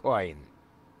old coin.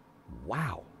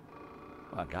 Wow.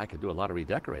 Well, a guy could do a lot of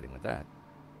redecorating with that.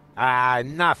 Ah,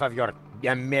 enough of your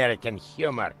American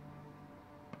humor.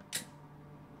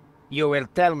 You will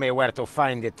tell me where to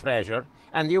find the treasure,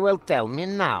 and you will tell me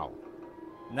now.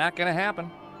 Not gonna happen.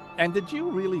 And did you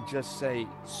really just say,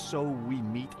 so we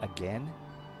meet again?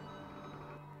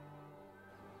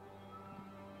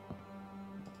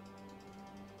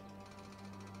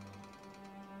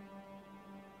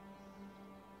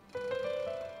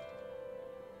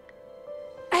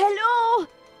 Hello?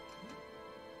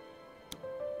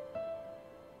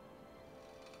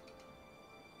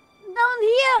 Down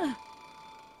here!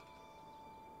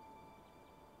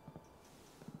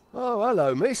 Oh,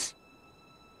 hello, miss.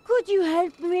 Could you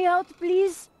help me out,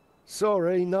 please?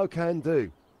 Sorry, no can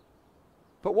do.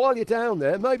 But while you're down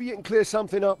there, maybe you can clear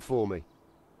something up for me.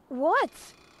 What?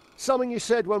 Something you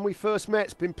said when we first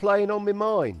met's been playing on my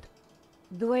mind.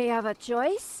 Do I have a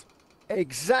choice?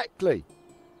 Exactly.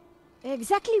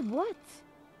 Exactly what?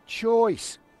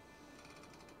 Choice.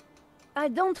 I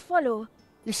don't follow.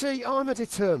 You see, I'm a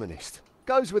determinist.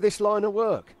 Goes with this line of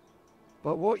work.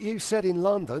 But what you said in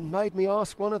London made me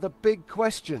ask one of the big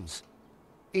questions.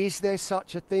 Is there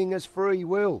such a thing as free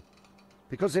will?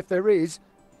 Because if there is,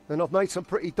 then I've made some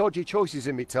pretty dodgy choices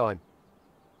in my time.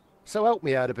 So help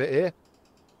me out a bit here.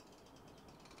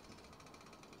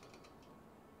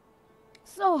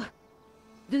 So,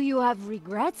 do you have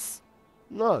regrets?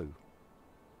 No,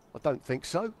 I don't think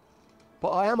so. But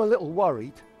I am a little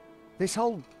worried. This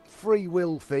whole free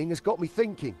will thing has got me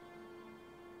thinking.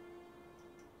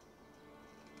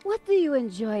 What do you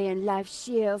enjoy in life,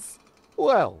 Shears?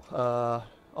 Well,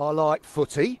 I like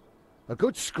footy, a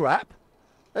good scrap,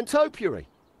 and topiary.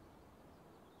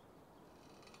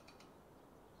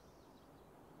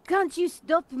 Can't you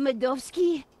stop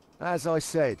Medovsky? As I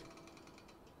said,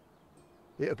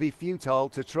 it would be futile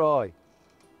to try.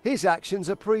 His actions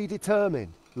are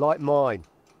predetermined, like mine.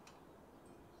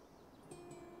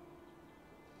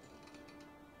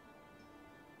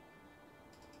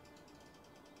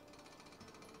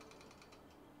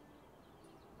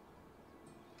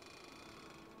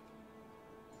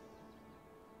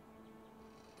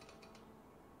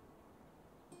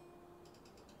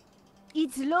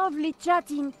 It's lovely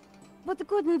chatting, but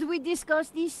couldn't we discuss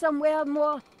this somewhere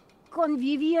more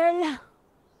convivial?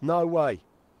 No way.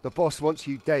 The boss wants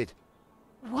you dead.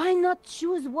 Why not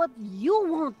choose what you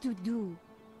want to do?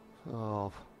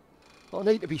 Oh, I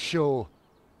need to be sure.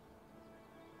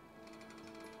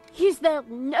 Is there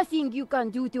nothing you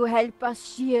can do to help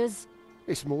us, Shears?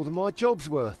 It's more than my job's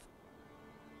worth.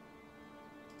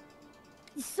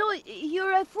 So,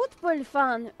 you're a football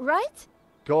fan, right?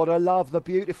 Gotta love the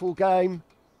beautiful game.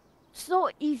 So,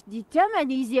 if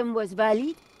determinism was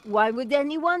valid, why would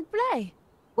anyone play?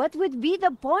 What would be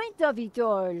the point of it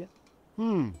all?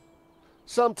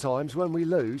 Sometimes when we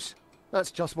lose, that's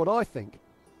just what I think.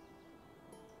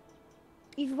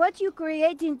 If what you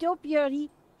create in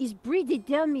topiary is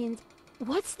predetermined,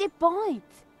 what's the point?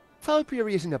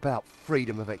 Topiary isn't about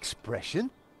freedom of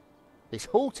expression. It's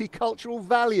horticultural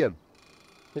Valium.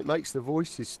 It makes the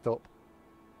voices stop.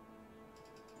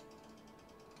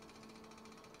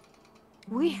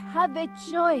 We have a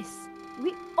choice.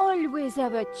 We always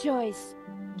have a choice.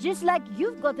 Just like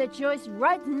you've got a choice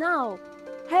right now.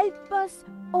 Help us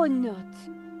or not.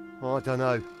 I don't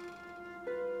know.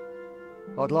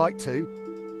 I'd like to.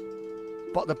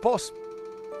 But the boss...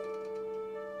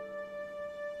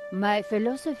 My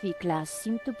philosophy class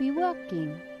seemed to be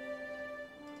working.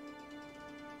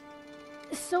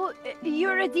 So,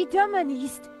 you're a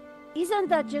determinist. Isn't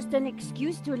that just an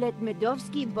excuse to let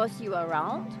Medovsky boss you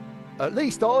around? At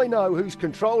least I know who's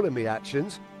controlling me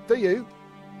actions. Do you?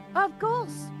 Of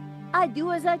course. I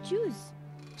do as I choose.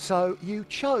 So you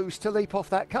chose to leap off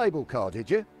that cable car, did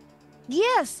you?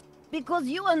 Yes, because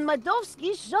you and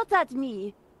Medovsky shot at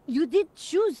me. You did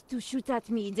choose to shoot at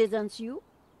me, didn't you?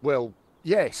 Well,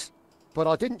 yes. But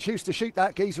I didn't choose to shoot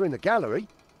that geezer in the gallery.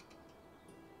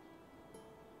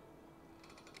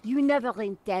 You never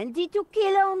intended to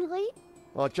kill Henri?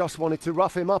 I just wanted to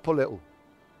rough him up a little.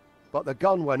 But the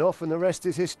gun went off and the rest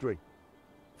is history.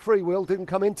 Free will didn't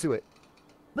come into it.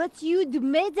 But you'd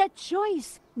made a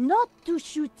choice not to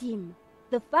shoot him.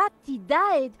 The fact he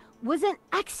died was an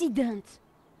accident.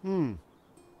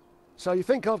 So you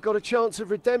think I've got a chance of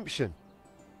redemption?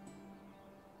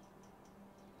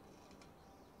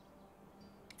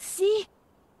 See?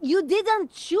 You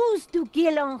didn't choose to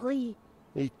kill Henri.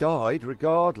 He died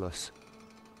regardless.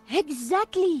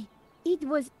 Exactly. It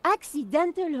was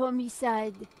accidental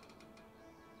homicide.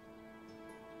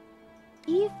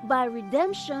 If by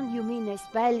redemption you mean a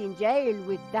spell in jail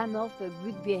with time off for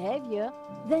good behavior,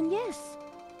 then yes,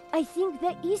 I think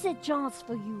there is a chance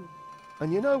for you.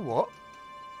 And you know what?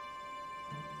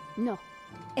 No,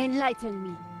 enlighten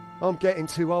me. I'm getting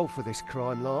too old for this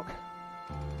crime lark.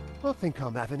 I think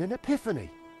I'm having an epiphany.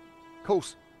 Of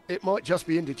course, it might just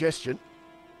be indigestion.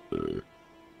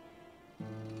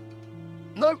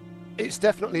 No, it's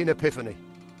definitely an epiphany.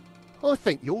 I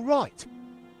think you're right.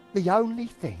 The only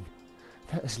thing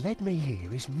that has led me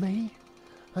here is me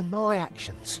and my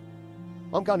actions.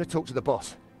 I'm going to talk to the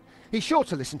boss. He's sure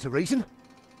to listen to reason.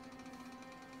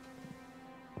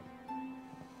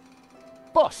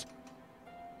 Boss!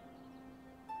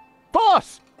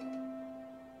 Boss!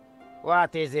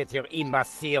 What is it, you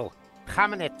imbecile? How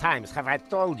many times have I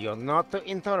told you not to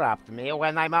interrupt me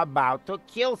when I'm about to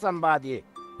kill somebody?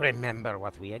 Remember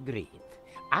what we agreed.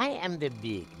 I am the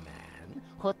big man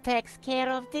who takes care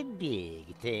of the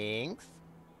big things.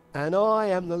 And I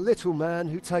am the little man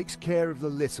who takes care of the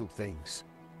little things.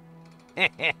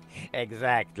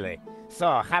 Exactly.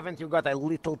 So, haven't you got a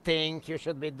little thing you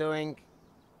should be doing?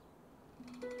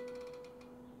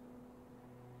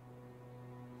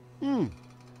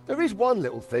 There is one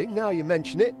little thing, now you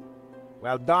mention it.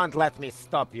 Well, don't let me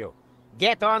stop you.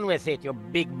 Get on with it, you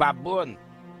big baboon.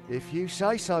 If you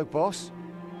say so, boss.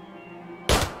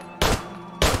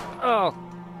 Oh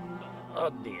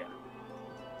dear.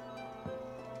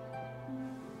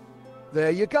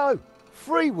 There you go.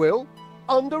 Free will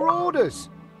under orders.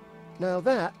 Now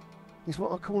that is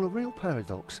what I call a real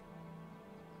paradox.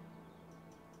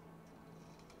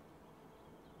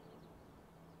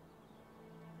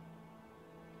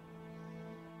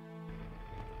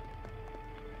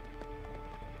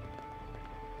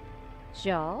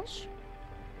 George,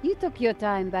 you took your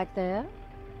time back there.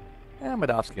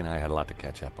 Medovsky and I had a lot to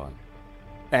catch up on.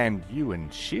 And you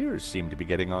and Shears seem to be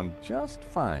getting on just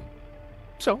fine.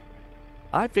 So,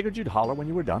 I figured you'd holler when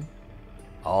you were done.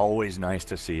 Always nice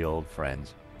to see old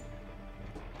friends.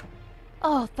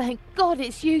 Oh, thank God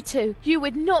it's you two. You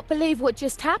would not believe what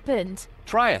just happened.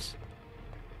 Try us.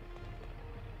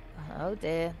 Oh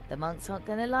dear, the monks aren't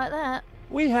gonna like that.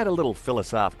 We had a little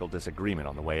philosophical disagreement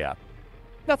on the way up.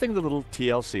 Nothing the little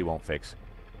TLC won't fix.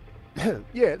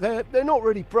 Yeah, they're not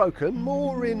really broken,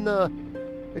 more in a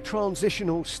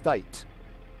transitional state.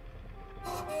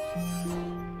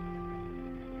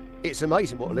 It's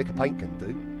amazing what a lick of paint can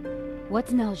do.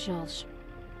 What now, George?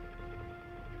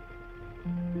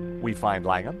 We find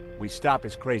Langham, we stop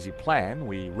his crazy plan,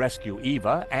 we rescue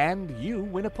Eva, and you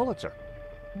win a Pulitzer.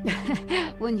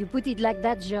 When you put it like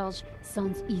that, George,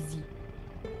 sounds easy.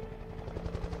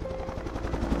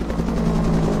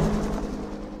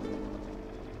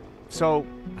 So,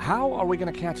 how are we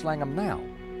going to catch Langham now?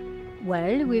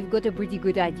 Well, we've got a pretty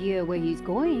good idea where he's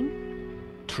going.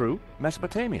 True,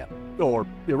 Mesopotamia. Or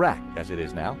Iraq, as it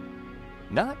is now.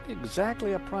 Not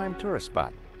exactly a prime tourist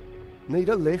spot. Need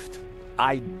a lift?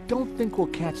 I don't think we'll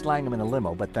catch Langham in a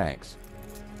limo, but thanks.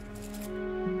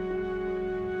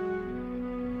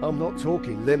 I'm not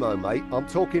talking limo, mate. I'm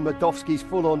talking Medovsky's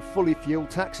full-on, fully fueled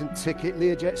tax and ticket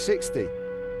Learjet 60.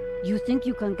 You think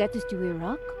you can get us to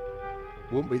Iraq?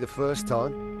 Wouldn't be the first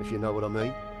time, if you know what I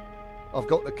mean. I've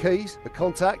got the keys, the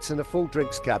contacts, and a full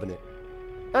drinks cabinet.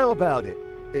 How about it?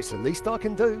 It's the least I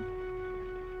can do.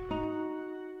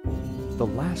 The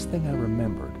last thing I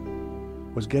remembered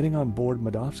was getting on board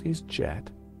Medovsky's jet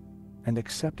and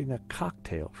accepting a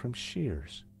cocktail from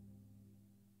Shears.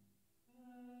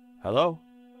 Hello?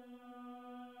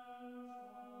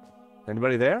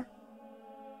 Anybody there?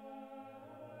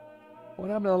 What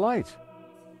happened to the lights?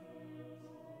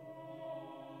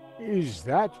 Is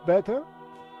that better?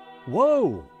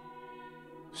 Whoa!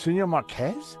 Senor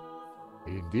Marquez?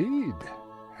 Indeed.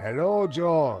 Hello,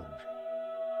 George.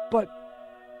 But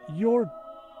you're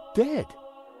dead.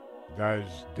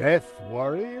 Does death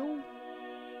worry you?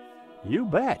 You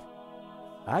bet.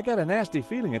 I got a nasty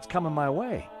feeling it's coming my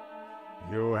way.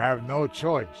 You have no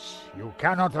choice. You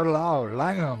cannot allow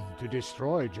Langham to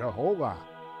destroy Jehovah.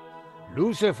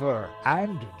 Lucifer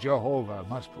and Jehovah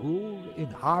must rule in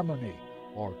harmony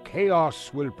or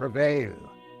chaos will prevail.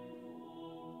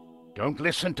 Don't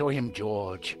listen to him,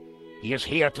 George. He is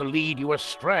here to lead you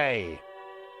astray.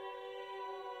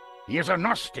 He is a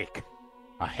Gnostic,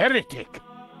 a heretic.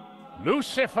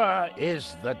 Lucifer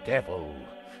is the devil.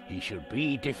 He should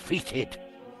be defeated.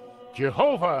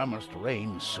 Jehovah must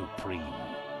reign supreme.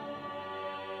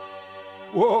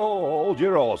 Whoa, hold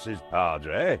your horses,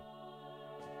 Padre.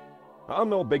 I'm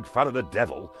no big fan of the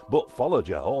devil, but follow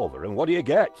Jehovah, and what do you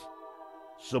get?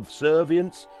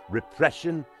 Subservience,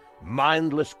 repression,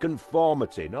 mindless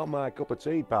conformity. Not my cup of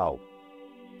tea, pal.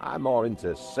 I'm more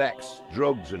into sex,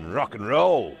 drugs, and rock and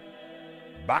roll.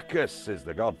 Bacchus is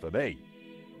the god for me.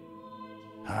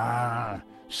 Ah,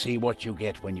 see what you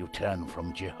get when you turn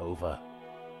from Jehovah.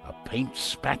 A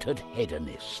paint-spattered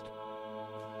hedonist.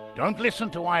 Don't listen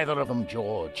to either of them,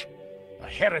 George. A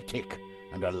heretic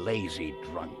and a lazy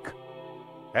drunk.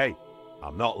 Hey,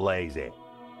 I'm not lazy.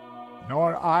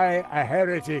 Nor I a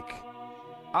heretic.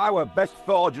 I were best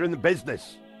forger in the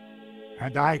business.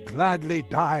 And I gladly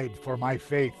died for my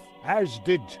faith, as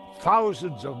did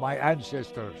thousands of my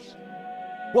ancestors.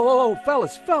 Whoa, whoa, whoa,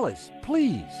 fellas,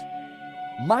 please.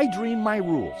 My dream, my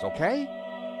rules, okay?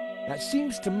 Now, it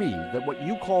seems to me that what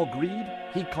you call greed,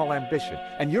 he'd call ambition,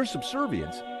 and your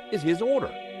subservience is his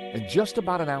order. In just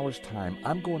about an hour's time,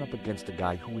 I'm going up against a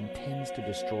guy who intends to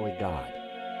destroy God.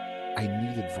 I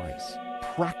need advice.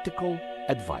 Practical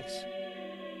advice.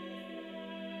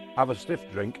 Have a stiff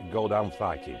drink and go down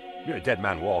fighting. You're a dead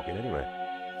man walking anyway.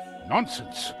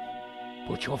 Nonsense.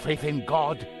 Put your faith in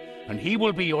God, and he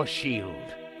will be your shield.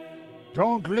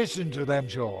 Don't listen to them,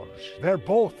 George. They're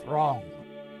both wrong.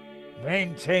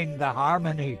 Maintain the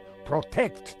harmony.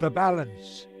 Protect the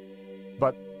balance.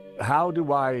 But how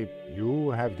do I...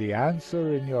 You have the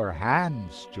answer in your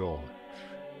hands, George.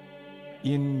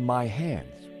 In my hands?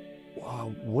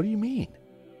 What do you mean?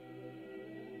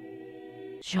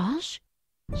 Josh?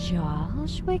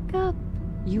 Josh, wake up.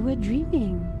 You were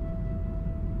dreaming.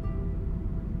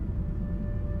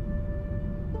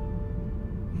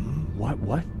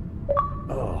 What?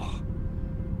 Oh.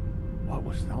 What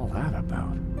was all that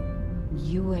about?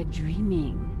 You were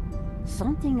dreaming.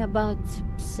 Something about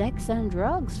sex and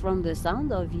drugs from the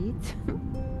sound of it.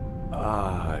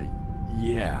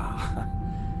 Yeah.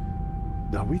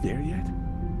 Are we there yet?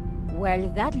 Well,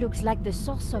 that looks like the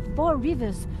source of 4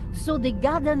 rivers, so the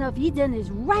Garden of Eden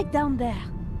is right down there.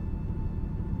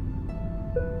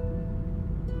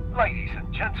 Ladies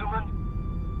and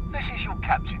gentlemen, this is your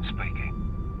captain speaking.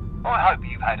 I hope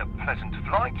you've had a pleasant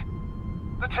flight.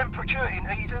 The temperature in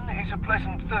Eden is a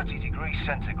pleasant 30 degrees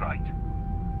centigrade.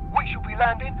 We shall be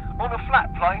landing on a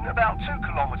flat plain about 2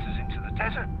 kilometres into the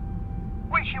desert,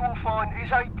 which you will find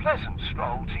is a pleasant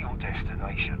stroll to your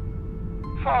destination.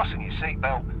 Fasten your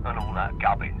seatbelt and all that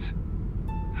gubbins.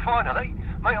 Finally,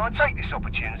 may I take this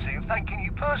opportunity of thanking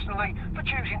you personally for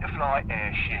choosing to fly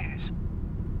Air Shears.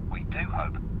 We do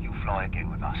hope you'll fly again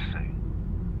with us soon.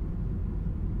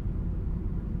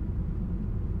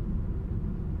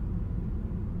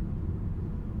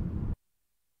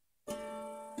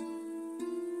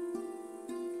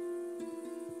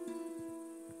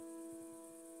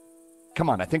 Come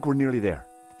on, I think we're nearly there.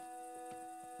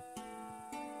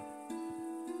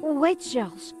 Wait,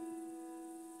 Charles.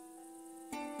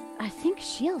 I think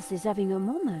Shields is having a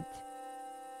moment.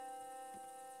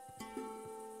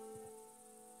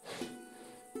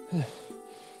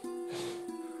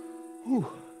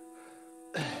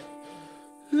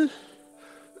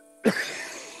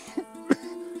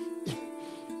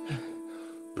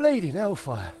 Bleeding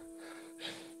hellfire.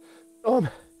 I'm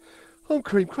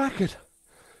cream crackered.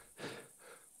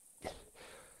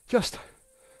 Just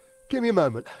give me a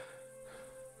moment.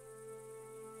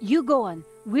 You go on.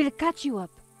 We'll catch you up.